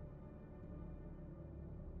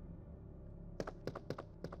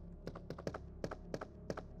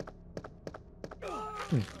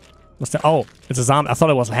 What's that? Oh, it's a zombie. I thought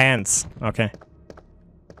it was hands. Okay.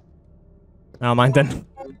 Never mind then.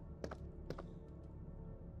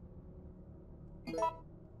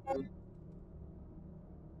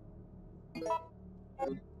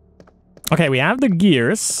 Okay, we have the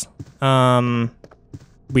gears.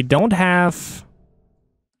 We don't have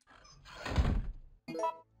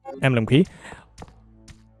emblem key.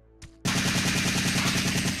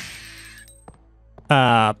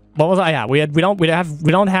 What was I? Yeah, we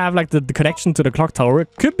don't have like the connection to the clock tower.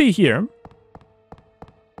 It could be here.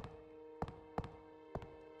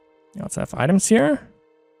 Let's have items here.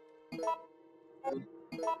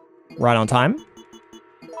 Right on time.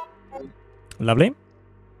 Lovely.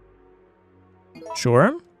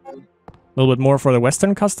 Sure. A little bit more for the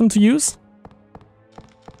Western custom to use.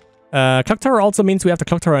 Clock tower also means we have the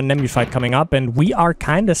clock tower and Nemi fight coming up, and we are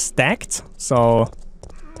kind of stacked, so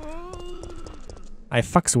I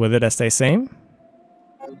fucks with it, as they say.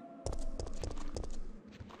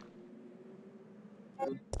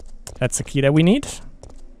 That's the key that we need.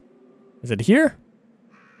 Is it here?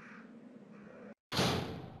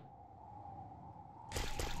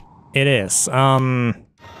 It is.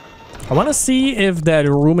 I want to see if that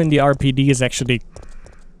room in the RPD is actually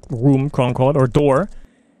room, quote unquote, or door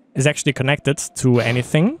is actually connected to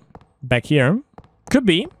anything back here. Could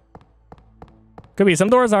be. Could be. Some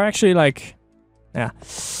doors are actually like, yeah.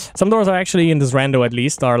 Some doors are actually in this rando at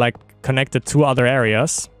least are like connected to other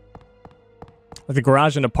areas. Like the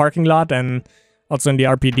garage and the parking lot, and also in the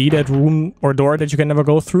RPD, that room or door that you can never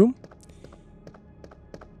go through.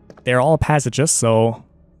 They're all passages, so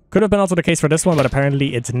could have been also the case for this one, but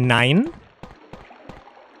apparently it's 9.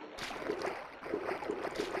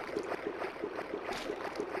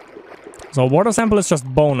 So water sample is just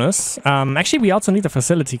bonus. Actually, we also need the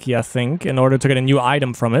facility key, I think, in order to get a new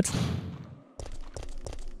item from it.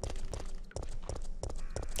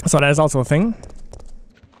 So that is also a thing.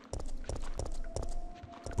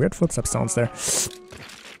 Weird footstep sounds there.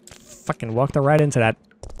 Fucking walked right into that.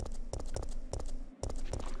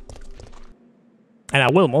 And I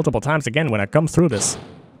will multiple times again when I come through this.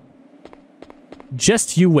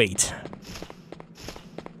 Just you wait.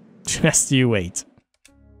 Just you wait.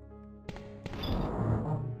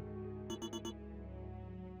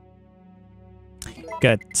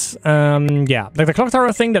 Good. Yeah, like the clock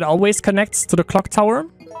tower thing that always connects to the clock tower.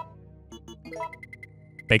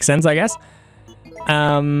 Makes sense, I guess.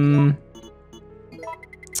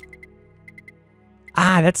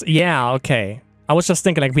 That's, yeah, okay. I was just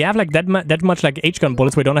thinking, like, we have like that much like H-gun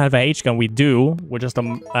bullets. We don't have a H-gun. We do, with just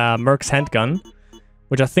a Merc's handgun,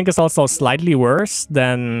 which I think is also slightly worse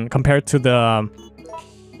than compared to the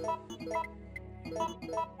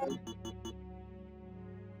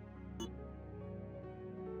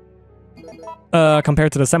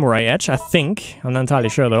Samurai Edge, I think. I'm not entirely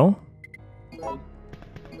sure though.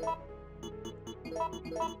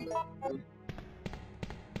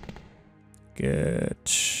 Good.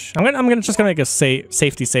 I'm just gonna make a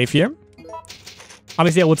safety save here.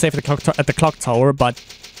 Obviously, I would save at the clock tower, but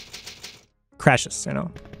crashes, you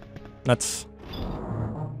know. Let's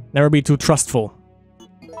never be too trustful.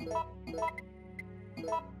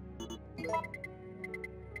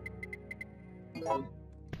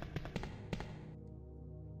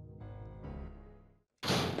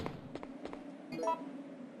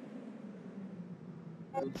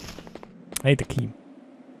 I need the key.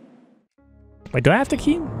 Wait, do I have the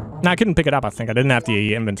key? No, I couldn't pick it up, I think. I didn't have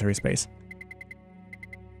the inventory space.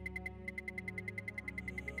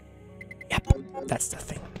 Yep, that's the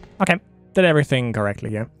thing. Okay, did everything correctly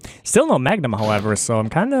here. Still no Magnum, however, so I'm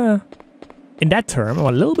kind of, in that term, I'm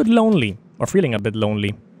a little bit lonely. Or feeling a bit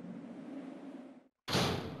lonely.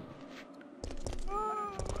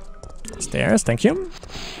 Stairs, thank you.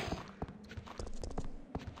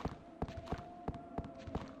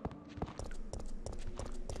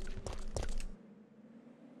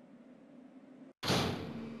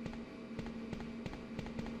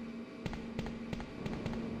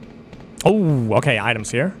 Oh, okay,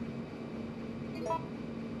 items here.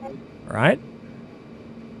 Alright.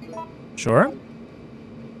 Sure.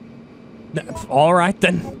 Alright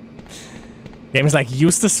then. Game is like,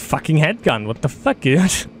 use this fucking headgun. What the fuck,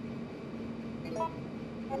 dude?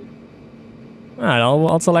 Alright,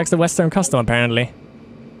 also likes the Western custom, apparently.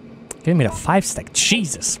 Give me the 5-stack.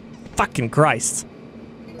 Jesus fucking Christ.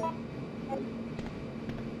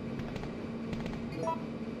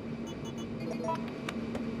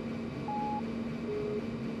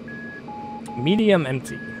 Medium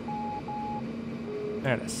empty.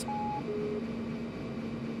 There it is.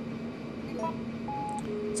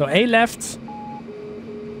 So A left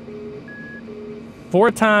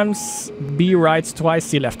 4 times, B right twice,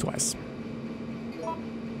 C left twice.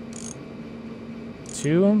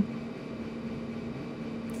 2,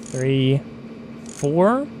 3,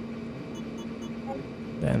 4.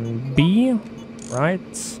 Then B,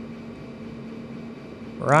 right,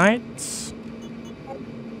 right.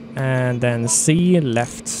 And then C,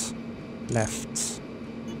 left, left.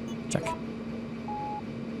 Check.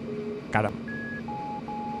 Got him.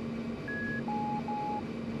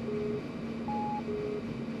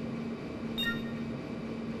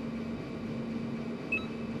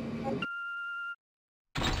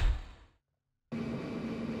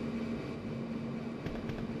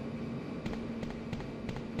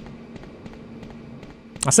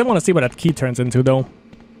 I still want to see what that key turns into, though.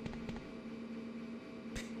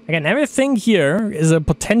 Again, everything here is a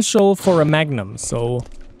potential for a Magnum, so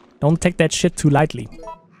don't take that shit too lightly.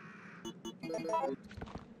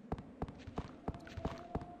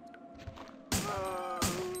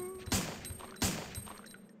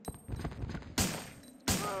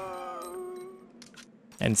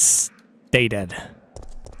 And stay dead.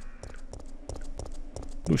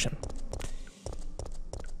 Lucian.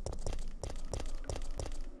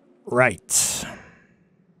 Right.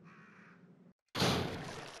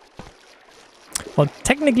 Well,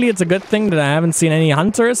 technically it's a good thing that I haven't seen any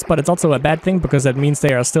hunters, but it's also a bad thing because that means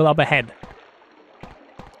they are still up ahead.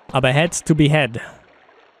 Up ahead to behead.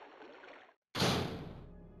 And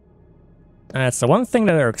that's the one thing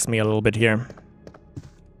that irks me a little bit here.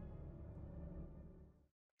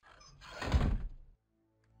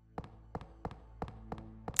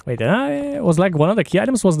 Wait, did I? Was like one of the key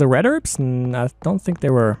items was the red herbs? I don't think they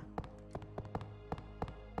were.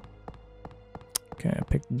 Okay, I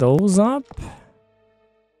picked those up.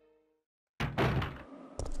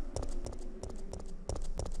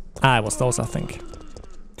 Ah, it was those, I think.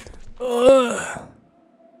 Ugh.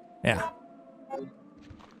 Yeah.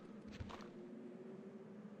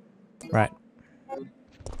 Right.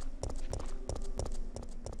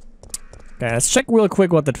 Okay, let's check real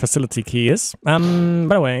quick what that facility key is. By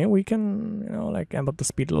the way, we can, you know, like amp up the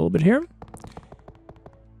speed a little bit here.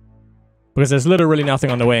 Because there's literally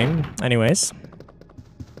nothing on the way, anyways.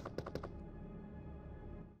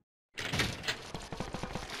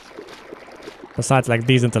 Besides, like,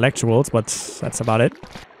 these intellectuals, but that's about it.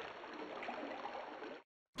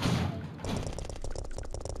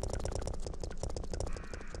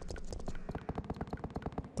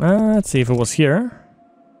 Let's see if it was here.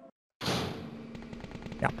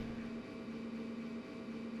 Yeah.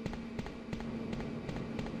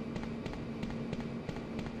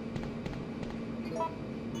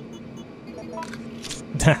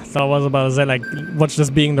 So I was about to say, like, watch this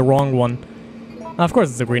being the wrong one. Of course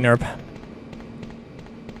it's a green herb.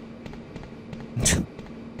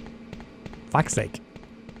 Fuck's sake.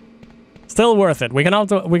 Still worth it. We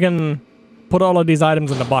can put all of these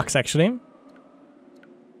items in the box, actually.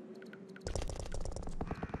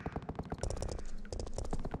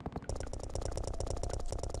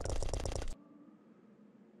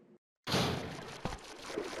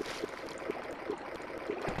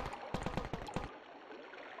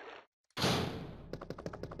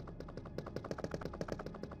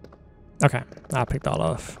 Okay, I picked all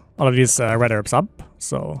of these red herbs up,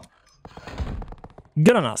 so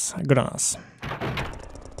good on us, good on us.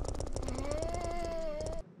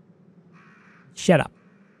 Shut up.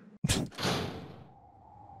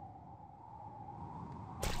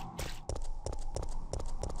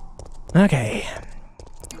 Okay.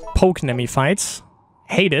 Poke Nemi fights.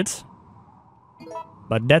 Hate it.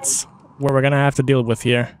 But that's what we're gonna have to deal with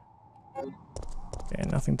here. Okay,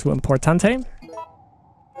 nothing too importante.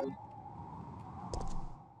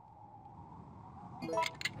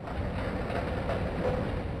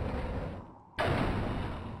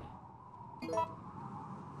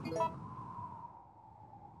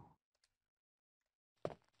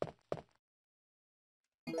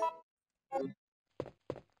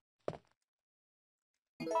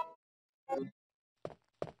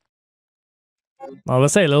 Well,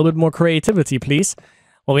 let's say a little bit more creativity, please.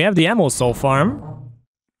 Well, we have the ammo so far.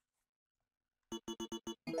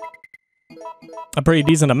 A pretty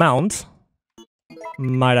decent amount,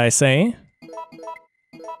 might I say.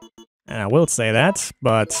 And I will say that,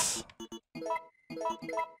 but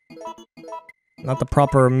not the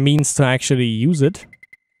proper means to actually use it.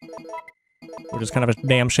 Which is kind of a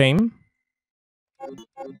damn shame.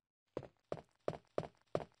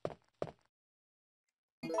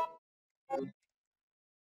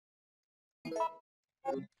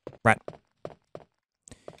 Right.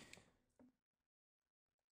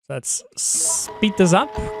 Let's speed this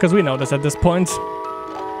up, because we know this at this point.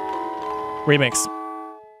 Remix.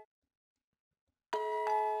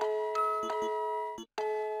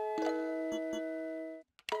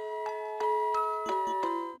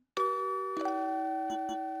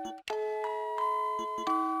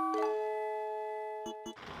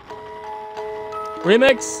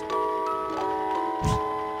 Remix!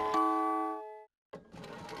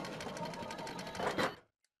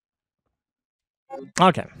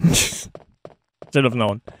 Okay. Should have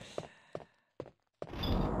known.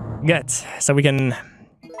 Good. So we can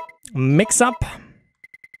mix up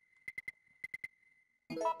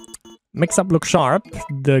look sharp,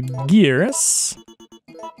 the gears.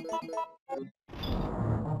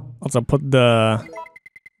 Also put the,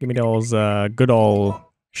 give me those good old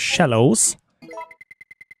shallows.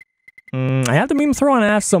 I have the meme throw and I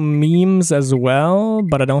have some memes as well,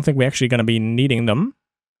 but I don't think we're actually gonna be needing them.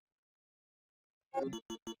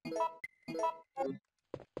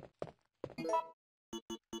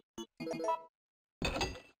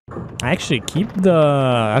 I actually keep the...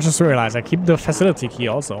 I just realized I keep the facility key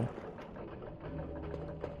also.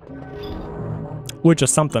 Which is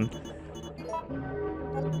something.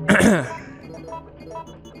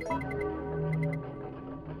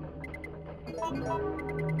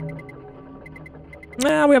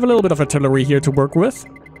 Yeah, we have a little bit of artillery here to work with.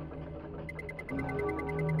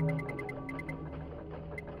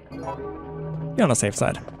 Be on the safe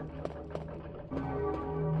side.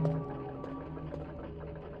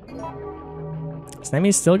 Is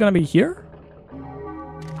Nemi still gonna be here?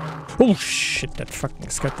 Oh shit, that fucking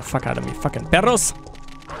scared the fuck out of me. Fucking perros!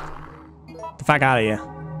 The fuck out of here.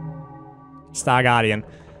 Star Guardian.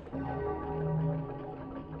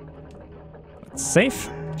 That's safe.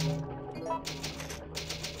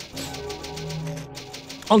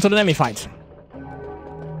 Onto the Nemi fight.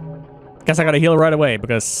 Guess I gotta heal right away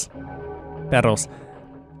because perros.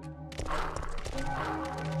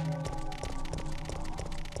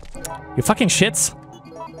 You fucking shits.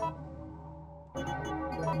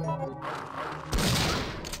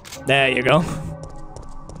 There you go.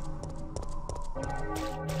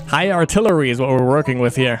 High artillery is what we're working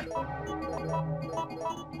with here.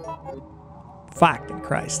 Fucking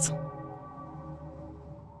Christ.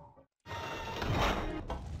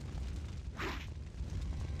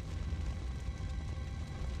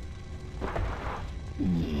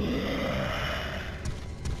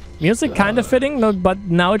 Music kind of fitting, no, but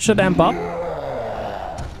now it should amp up.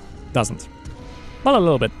 Doesn't. Well, a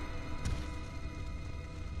little bit.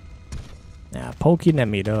 Yeah, Pokey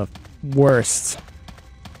Nemi, the worst.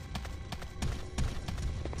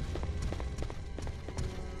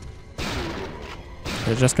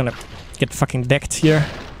 They're just gonna get fucking decked here.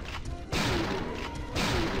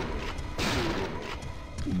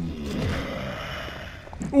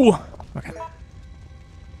 Ooh, okay.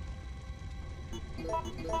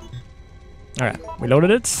 Alright, we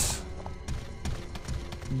loaded it.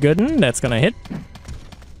 Gooden, that's gonna hit.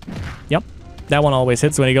 Yep, that one always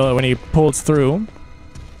hits when he pulls through.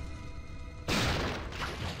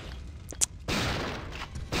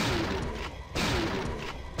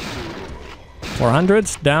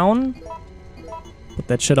 $400 down. Put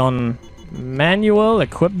that shit on manual.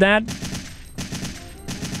 Equip that.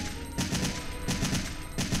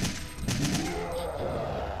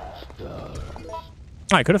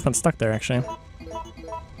 Oh, I could have been stuck there, actually.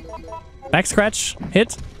 Back scratch.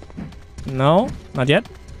 Hit. No, not yet.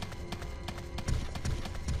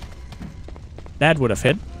 That would have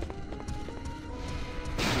hit.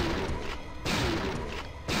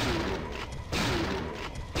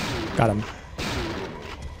 Got him.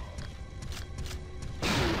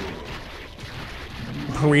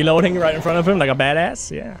 Reloading right in front of him like a badass?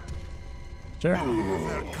 Yeah. Sure.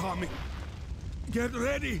 They're coming. Get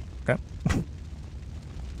ready. Okay.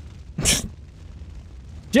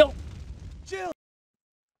 Jill! Jill!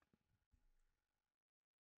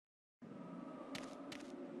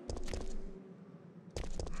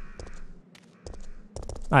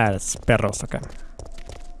 Ah, that's perros, okay.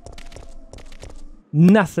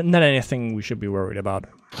 Nothing, not anything we should be worried about.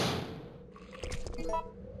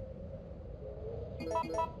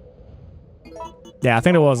 Yeah, I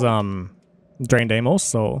think it was, Drain Deimos,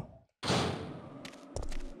 so...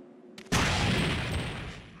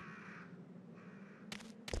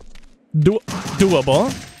 Doable.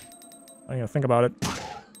 I gotta think about it.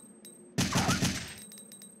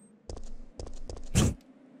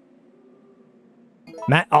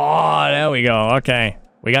 Oh, there we go. Okay.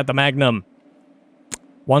 We got the Magnum.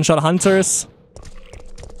 One-shot Hunters.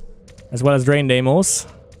 As well as Drain Deimos.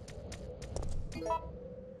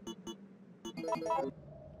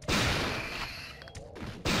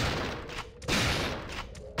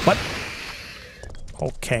 What?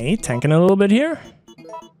 Okay, tanking a little bit here.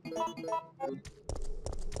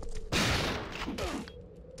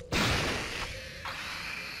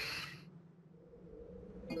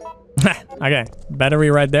 Okay, battery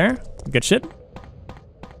right there. Good shit.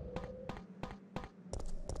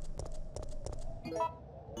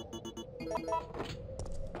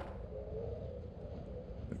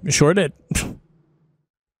 Sure did.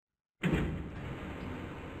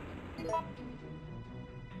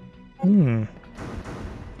 Hmm.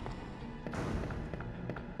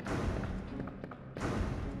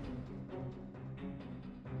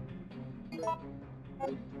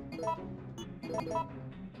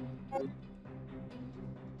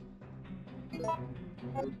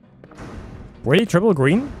 Really? Triple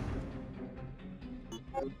green?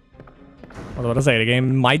 I was about to say, the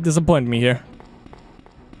game might disappoint me here.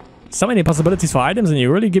 So many possibilities for items and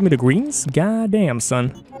you really give me the greens? God damn,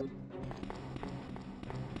 son.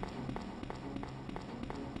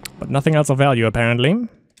 But nothing else of value, apparently.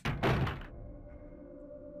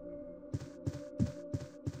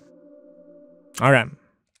 Alright.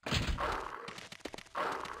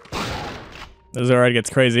 This is where it gets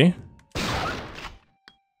crazy.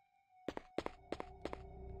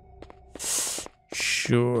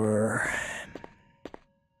 Sure.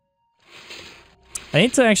 I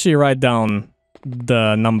need to actually write down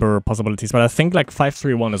the number possibilities, but I think like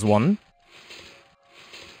 531 is one.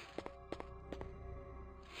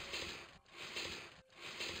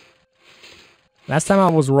 Last time I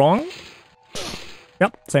was wrong.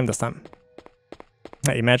 Yep, same this time.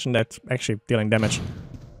 Hey, imagine that actually dealing damage.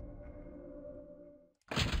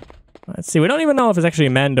 Let's see, we don't even know if it's actually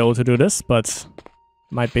Mando to do this, but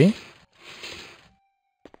might be.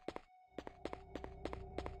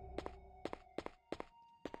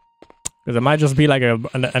 Because it might just be like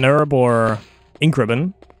an herb or ink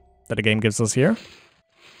ribbon that the game gives us here.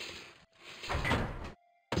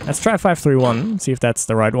 Let's try 531, see if that's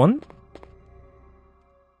the right one.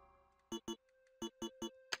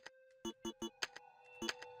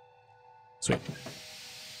 Sweet.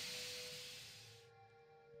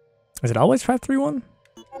 Is it always 531?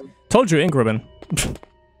 Told you, ink ribbon.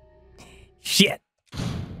 Shit.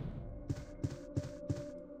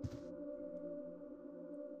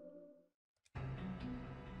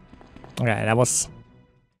 Okay, that was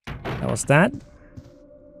that.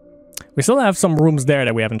 We still have some rooms there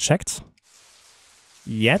that we haven't checked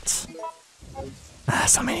yet. Ah,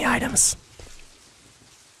 so many items.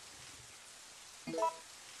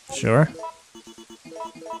 Sure.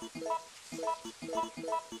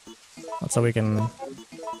 So we can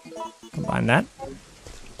combine that.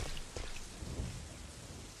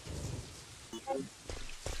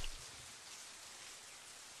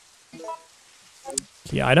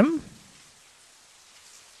 Key item.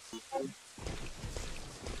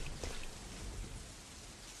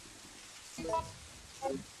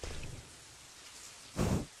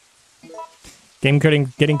 Game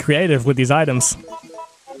getting creative with these items.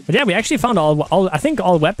 But yeah, we actually found I think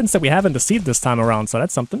all weapons that we have in the seed this time around, so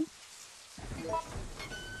that's something.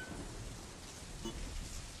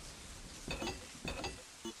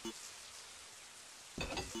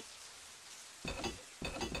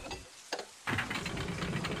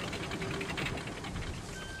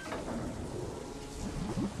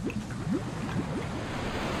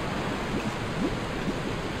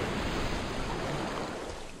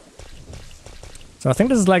 So I think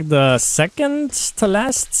this is like the second to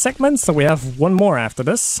last segment, so we have one more after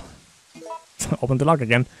this. Open the lock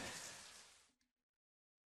again.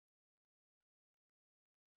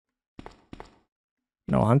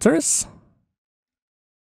 No hunters.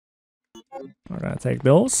 We're gonna take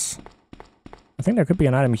those. I think there could be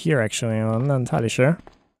an item here, actually. I'm not entirely sure.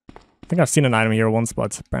 I think I've seen an item here once,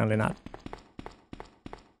 but apparently not.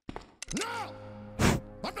 No!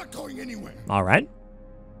 I'm not going anywhere. Alright.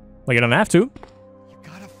 Well, you don't have to. You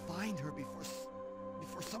gotta find her before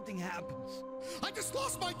something happens. I just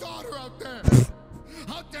lost my daughter out there.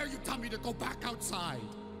 How dare you tell me to go back outside?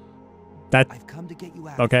 That... I've come to get you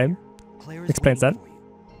out. Okay. Claire is Explains that. waiting for you.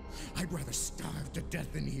 I'd rather starve to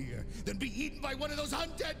death in here than be eaten by one of those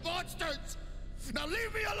undead monsters. Now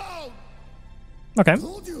leave me alone. Okay. I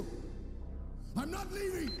told you. I'm not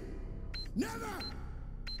leaving. Never.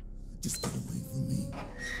 Just get away from me.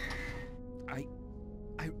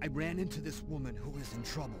 I ran into this woman who was in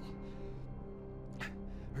trouble.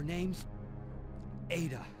 Her name's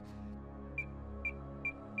Ada.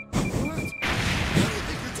 What? What do you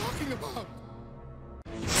think you're talking about?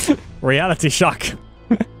 Reality shock.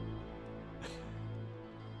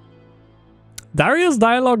 Darius'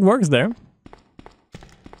 dialogue works there.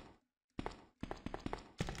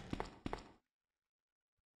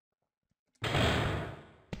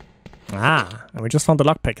 Ah, and we just found the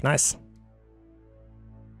lockpick. Nice.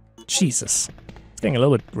 Jesus. It's getting a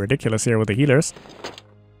little bit ridiculous here with the healers.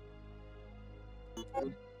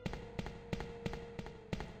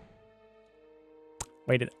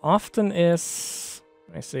 Wait, it often is...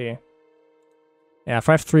 Let me see. Yeah,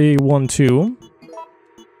 5312.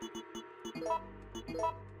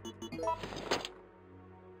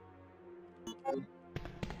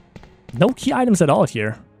 No key items at all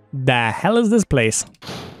here. The hell is this place?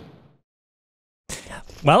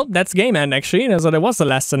 Well, that's game end actually, so that was the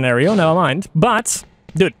last scenario, never mind. But,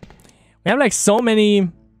 dude, we have like so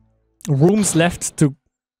many rooms left to...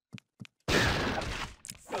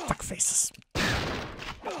 Fuck faces.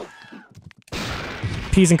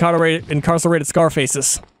 Peace incarcerated scar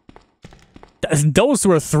faces. Those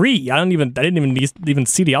were 3. I didn't even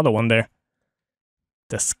see the other one there.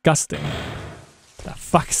 Disgusting. The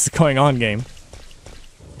fuck is going on, game?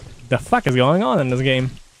 The fuck is going on in this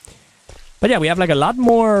game? But yeah, we have like a lot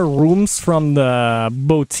more rooms from the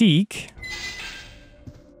boutique.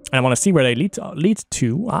 And I want to see where they lead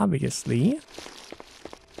to, obviously.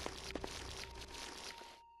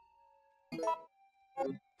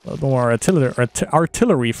 A little more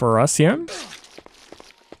artillery for us here.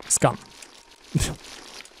 Scum.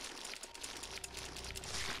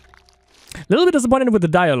 A little bit disappointed with the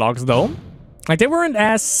dialogues, though. Like, they weren't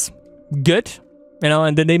as good, you know,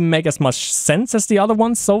 and they didn't make as much sense as the other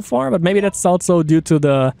ones so far. But maybe that's also due to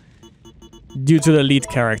the lead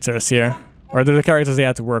characters here, or the characters they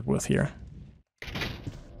had to work with here. I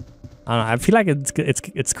don't know. I feel like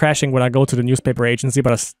it's crashing when I go to the newspaper agency,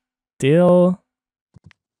 but I still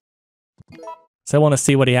want to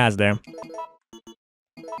see what he has there.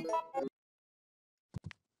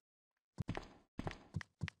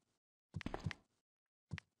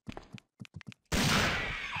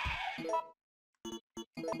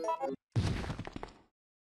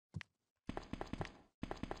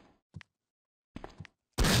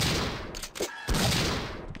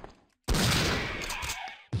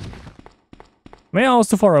 Maybe I was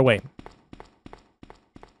too far away.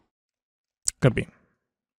 Could be.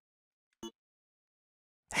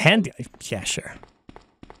 Handy? Yeah, sure.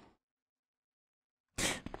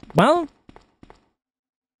 Well,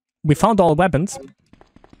 we found all weapons.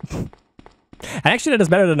 Actually, that is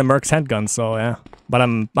better than the Merc's handgun, so yeah. But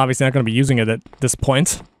I'm obviously not going to be using it at this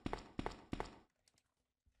point.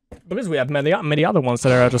 Because we have many other ones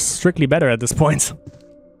that are just strictly better at this point.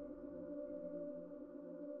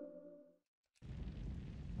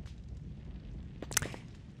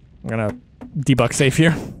 I'm gonna debug safe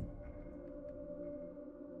here.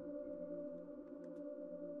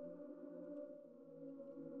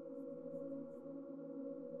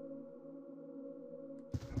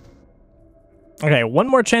 Okay, one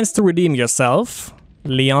more chance to redeem yourself.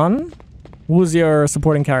 Leon, who's your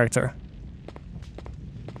supporting character?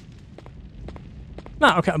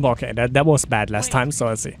 No, okay, okay, that was bad last time, so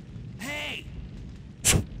let's see. Hey!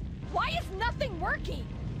 Why is nothing working?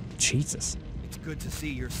 Jesus. It's good to see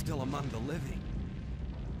you're still among the living.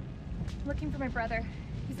 Looking for my brother.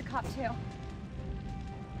 He's a cop too. Are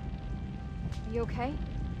you okay?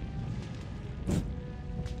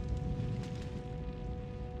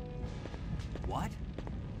 What?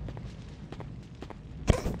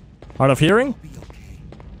 Hard of hearing? I'll be okay.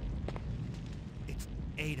 It's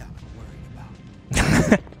Ada I'm worried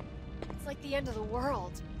about. It's like the end of the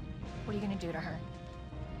world. What are you gonna do to her?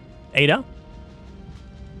 Ada?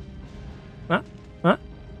 Huh? Huh?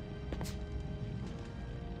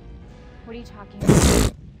 What are you talking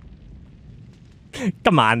about?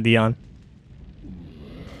 Come on, Dion.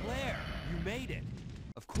 Claire, you made it.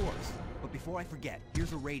 Of course. But before I forget,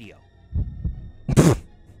 here's a radio.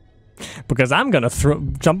 Because I'm gonna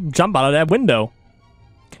jump out of that window.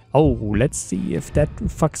 Oh, let's see if that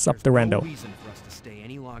fucks up the rando. No reason for us to stay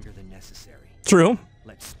any longer than necessary. True.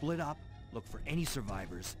 Let's split up, look for any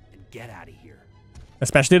survivors, and get out of here.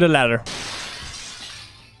 Especially the latter.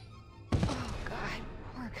 Oh, God.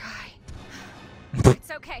 Poor guy.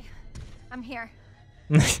 It's okay. I'm here.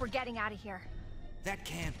 We're getting out of here. That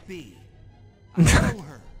can't be. I know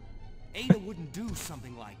her. Ada wouldn't do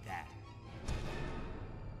something like that.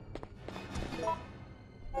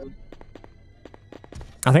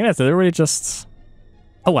 I think that's literally just...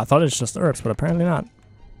 Oh, I thought it's just herbs, but apparently not.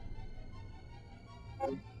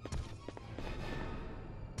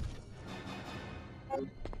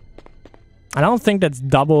 I don't think that's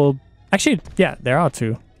double... Actually, yeah, there are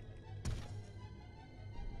two.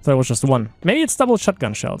 So it was just one. Maybe it's double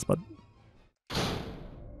shotgun shells, but...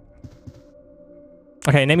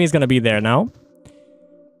 Okay, Nemi's gonna be there now.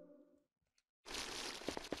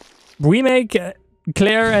 Remake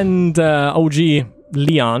Claire and OG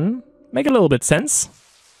Leon make a little bit sense.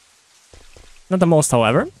 Not the most,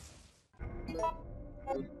 however.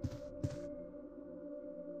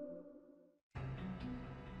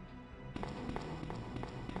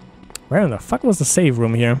 Where in the fuck was the save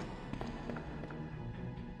room here?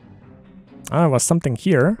 Oh, there was something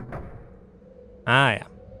here. Ah, yeah.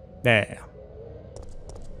 There.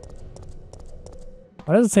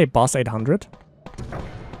 Why does it say boss 800?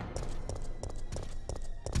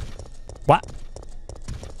 What?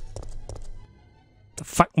 The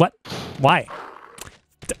fuck? What? Why?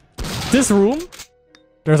 This room?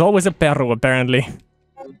 There's always a perro, apparently.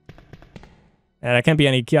 And there can't be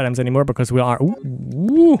any key items anymore because we are...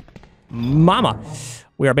 Ooh, mama!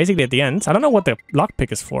 We are basically at the end. I don't know what the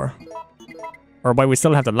lockpick is for. Or why we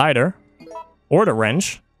still have the lighter. Or the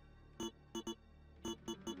wrench.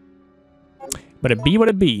 But it be what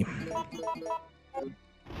it be.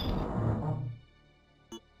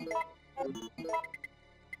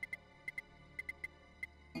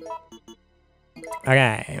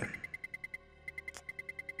 Okay.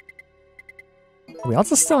 We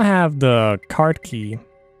also still have the card key.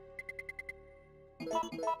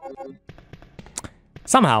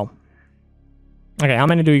 Somehow. Okay, how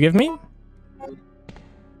many do you give me?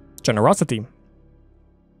 Generosity.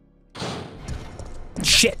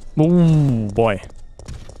 Shit! Ooh, boy.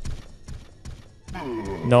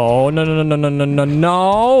 No, no, no, no, no, no, no,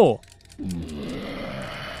 no!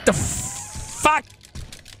 The fuck?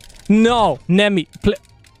 No! Nemi,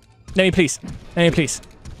 Nemi, please. Nemi, please.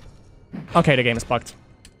 Okay, the game is bugged.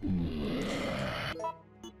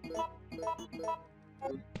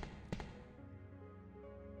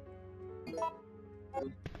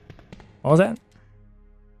 What was that?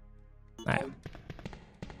 Alright.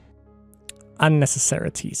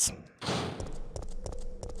 Unnecessarities.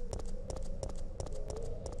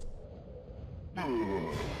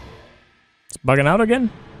 It's bugging out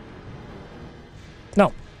again?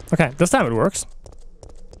 No. Okay, this time it works.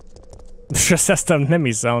 Just has the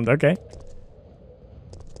Nemi sound, okay.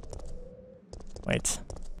 Wait.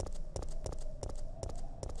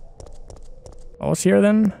 What was here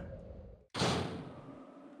then?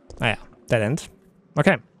 Oh yeah, dead end.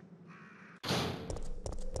 Okay.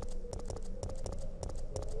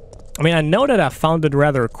 I mean, I know that I found it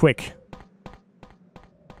rather quick.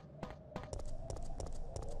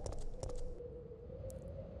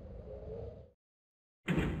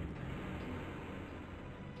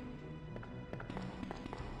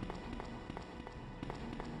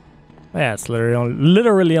 Yeah, it's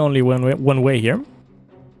literally only one way here.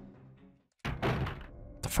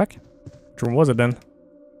 The fuck? Which one was it then?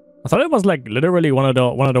 I thought it was like literally one of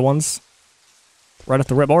the ones right at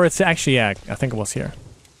the rib, or it's actually, yeah, I think it was here.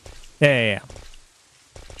 Yeah.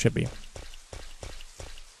 Should be.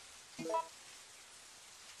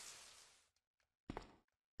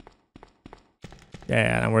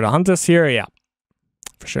 Yeah, and we're the hunters here, yeah,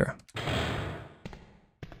 for sure.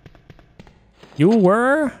 You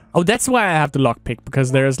were? Oh, that's why I have the lockpick,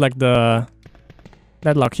 because there's like that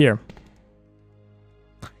lock here.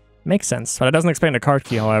 Makes sense, but it doesn't explain the card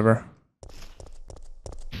key, however.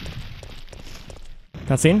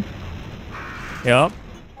 Cutscene? Yup.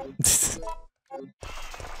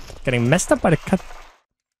 Getting messed up by the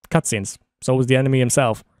cutscenes. So was the enemy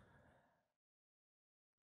himself.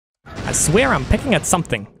 I swear I'm picking at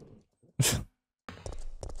something.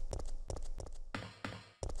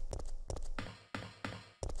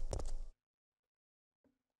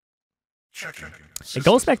 It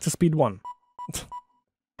goes back to speed 1.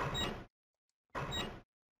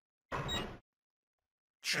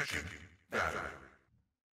 Checking battery.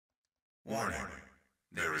 Warning.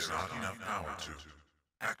 There is not enough power to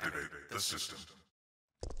activate the system.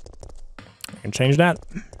 I can change that.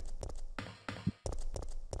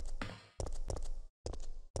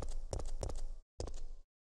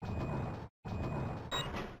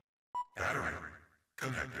 Battery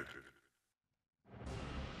connected.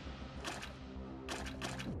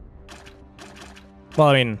 Well,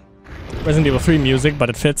 I mean, Resident Evil 3 music, but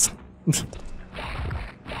it fits.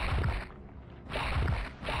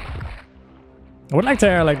 I would like to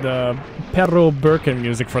hear like the Perro Birkin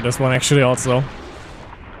music for this one actually also.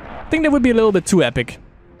 I think that would be a little bit too epic.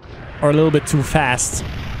 Or a little bit too fast.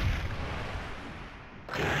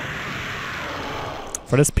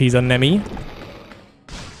 For this piece of Nemi.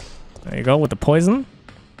 There you go, with the poison.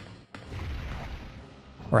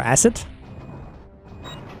 Or acid.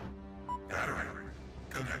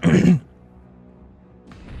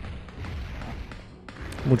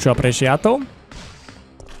 Mucho apreciato.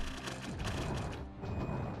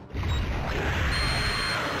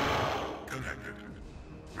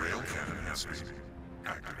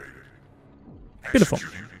 Beautiful.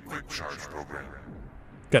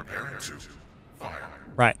 Good.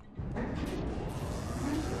 Right.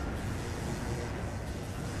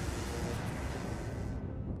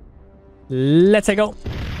 Let's go.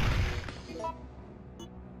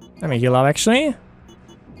 Let me heal up actually.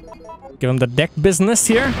 Give him the deck business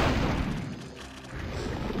here.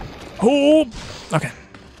 Oh! Okay.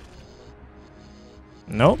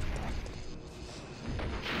 Nope.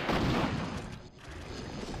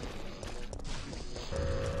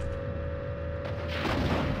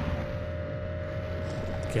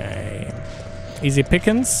 Okay. Easy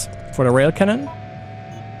pickings for the rail cannon.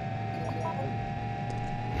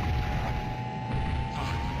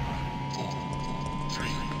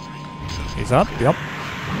 He's up, yep.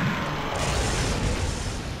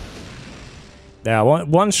 Yeah,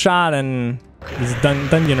 one shot and these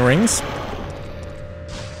dungeon rings.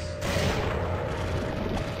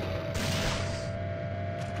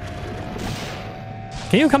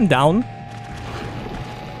 Can you come down?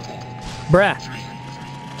 Bruh.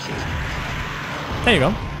 There you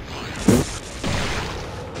go.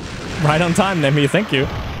 Right on time, Nemi, thank you.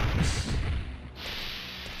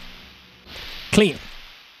 Clean.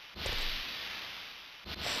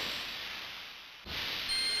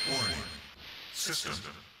 Warning. System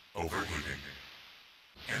overheating.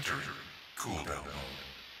 Enter cooldown mode.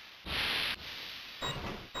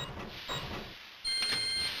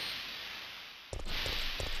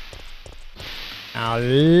 Now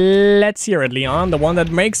let's hear it, Leon, the one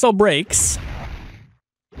that makes or breaks.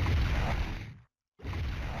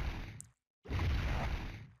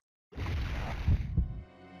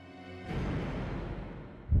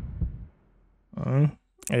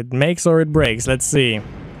 It makes or it breaks. Let's see.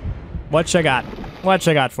 What you got? What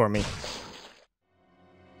you got for me?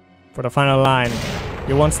 For the final line.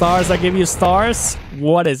 You want stars? I give you stars.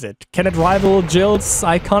 What is it? Can it rival Jill's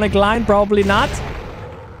iconic line? Probably not.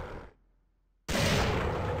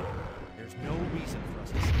 There's no reason for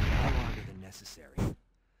us to stay any longer than necessary.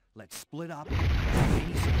 Let's split up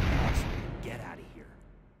and get out of here.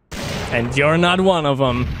 And you're not one of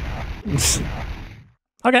them.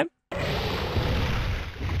 Okay.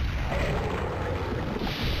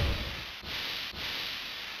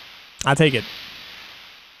 I'll take it.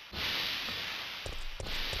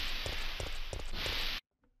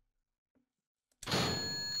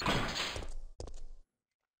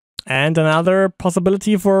 And another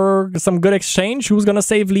possibility for some good exchange. Who's gonna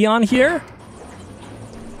save Leon here?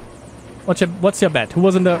 What's your bet? Who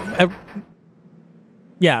was in the...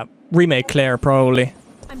 yeah, remake Claire, probably.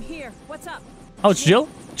 I'm here. What's up? Oh, it's Jill?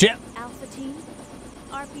 Jill. Alpha team?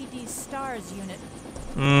 RPD stars unit.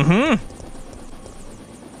 Mm-hmm.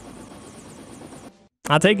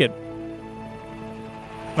 I'll take it.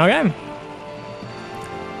 Okay.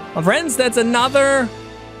 Well, friends, that's another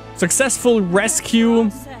successful rescue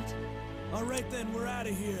Set. All right then, we're out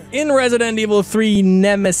of here. in Resident Evil 3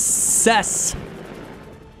 Nemesis.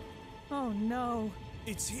 Oh no.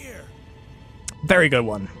 It's here. Very good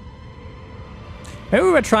one. Maybe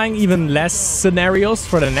we're trying even less scenarios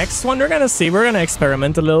for the next one. We're gonna see. We're gonna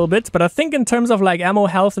experiment a little bit. But I think in terms of like ammo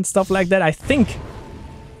health and stuff like that, I think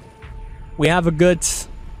we have a good...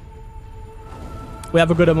 We have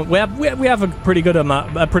a pretty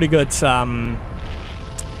good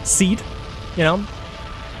seed, you know.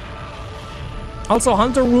 Also,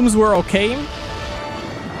 hunter rooms were okay.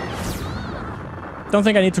 Don't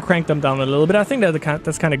think I need to crank them down a little bit. I think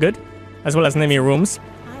that's kind of good, as well as Nemi rooms.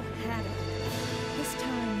 I've had it. This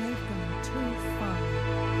time they've been too fun.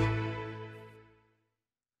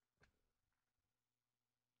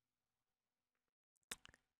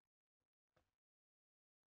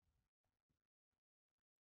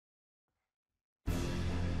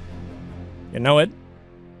 You know it.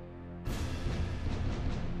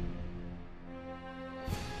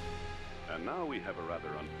 And now we have a rather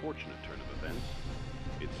unfortunate turn of events.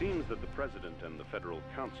 It seems that the President and the Federal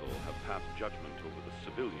Council have passed judgment over the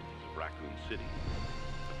civilians of Raccoon City.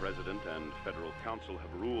 The President and Federal Council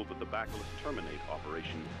have ruled that the Bacillus Terminate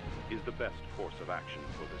operation is the best course of action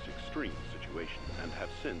for this extreme situation, and have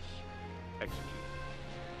since executed.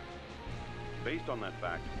 Based on that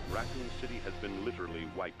fact, Raccoon City has been literally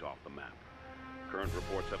wiped off the map. Current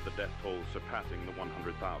reports have the death toll surpassing the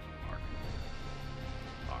 100,000 mark.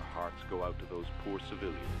 Our hearts go out to those poor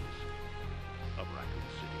civilians of Raccoon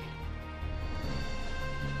City.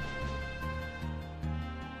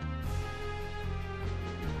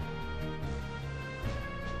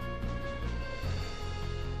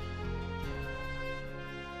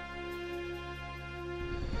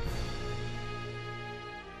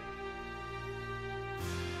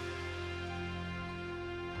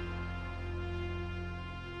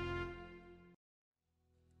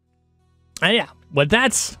 And yeah, with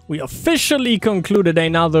that, we officially concluded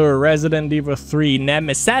another Resident Evil 3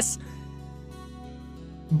 Nemesis.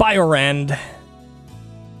 Biorand.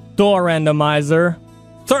 Door Randomizer.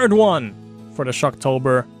 Third one for the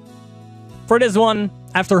Shocktober. For this one,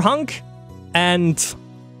 after Hunk and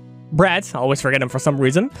Brad, I always forget him for some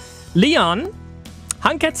reason, Leon,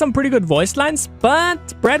 Hunk had some pretty good voice lines,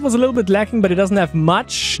 but Brad was a little bit lacking, but he doesn't have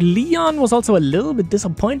much. Leon was also a little bit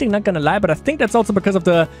disappointing, not gonna lie, but I think that's also because of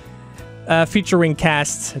the featuring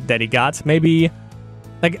cast that he got. Maybe,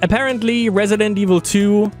 like, apparently Resident Evil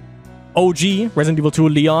 2 OG, Resident Evil 2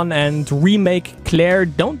 Leon, and remake Claire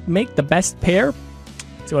don't make the best pair.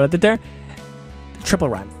 See what I did there? Triple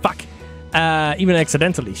rhyme. Fuck. Even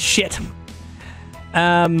accidentally. Shit.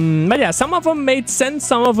 But yeah, some of them made sense,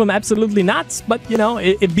 some of them absolutely not. But, you know,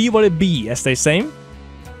 it be what it be, as they say.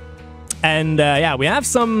 And yeah, we have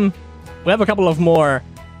a couple of more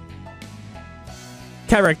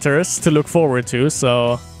characters to look forward to,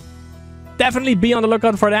 so definitely be on the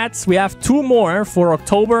lookout for that. We have 2 more for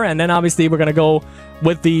October, and then obviously we're gonna go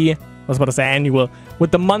with the, I was about to say annual,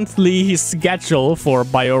 with the monthly schedule for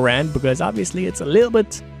Biorand, because obviously it's a little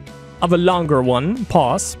bit of a longer one.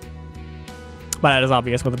 Pause. But that is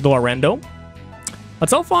obvious with the Door Rando. But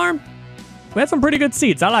so far, we had some pretty good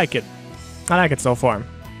seeds. I like it. I like it so far.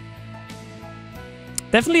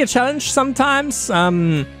 Definitely a challenge sometimes.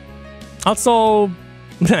 Also,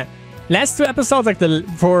 last 2 episodes, like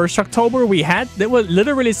for Shocktober, they were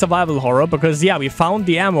literally survival horror, because yeah, we found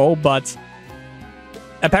the ammo, but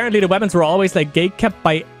apparently the weapons were always like gate kept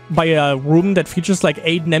by a room that features like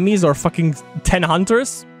 8 Nemis or fucking 10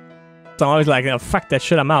 hunters. So I was like, oh, fuck that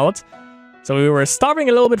shit, I'm out. So we were starving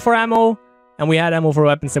a little bit for ammo, and we had ammo for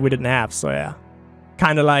weapons that we didn't have. So yeah,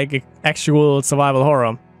 kind of like actual survival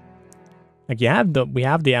horror. Like we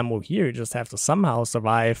have the ammo here. You just have to somehow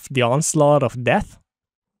survive the onslaught of death,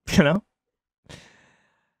 you know.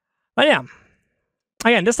 But yeah,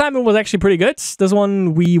 again, this time it was actually pretty good. This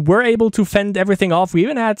one we were able to fend everything off. We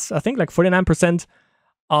even had, I think, like 49%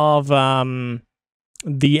 of the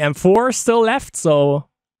M4 still left. So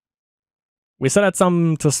we still had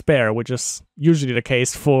some to spare, which is usually the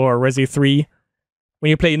case for Resi 3 when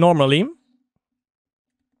you play normally.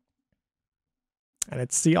 And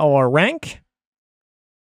let's see our rank.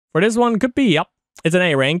 For this one, could be, yep, it's an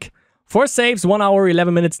A rank. 4 saves, 1 hour,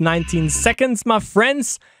 11 minutes, 19 seconds, my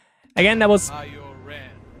friends. Again, that was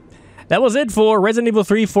it for Resident Evil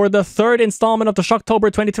 3 for the 3rd installment of the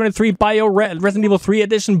Shocktober 2023 Resident Evil 3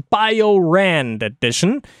 edition, Biorand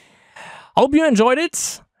edition. Hope you enjoyed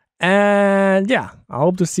it. And yeah, I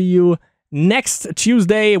hope to see you next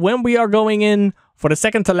Tuesday when we are going in for the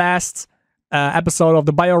second to last episode of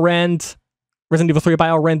the Biorand, Resident Evil 3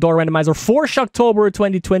 Biorand Door Randomizer for Shocktober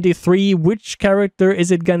 2023. Which character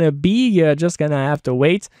is it gonna be? You're just gonna have to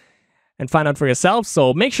wait and find out for yourself.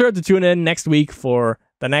 So make sure to tune in next week for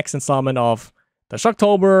the next installment of the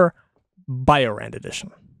Shocktober Biorand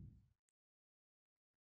edition.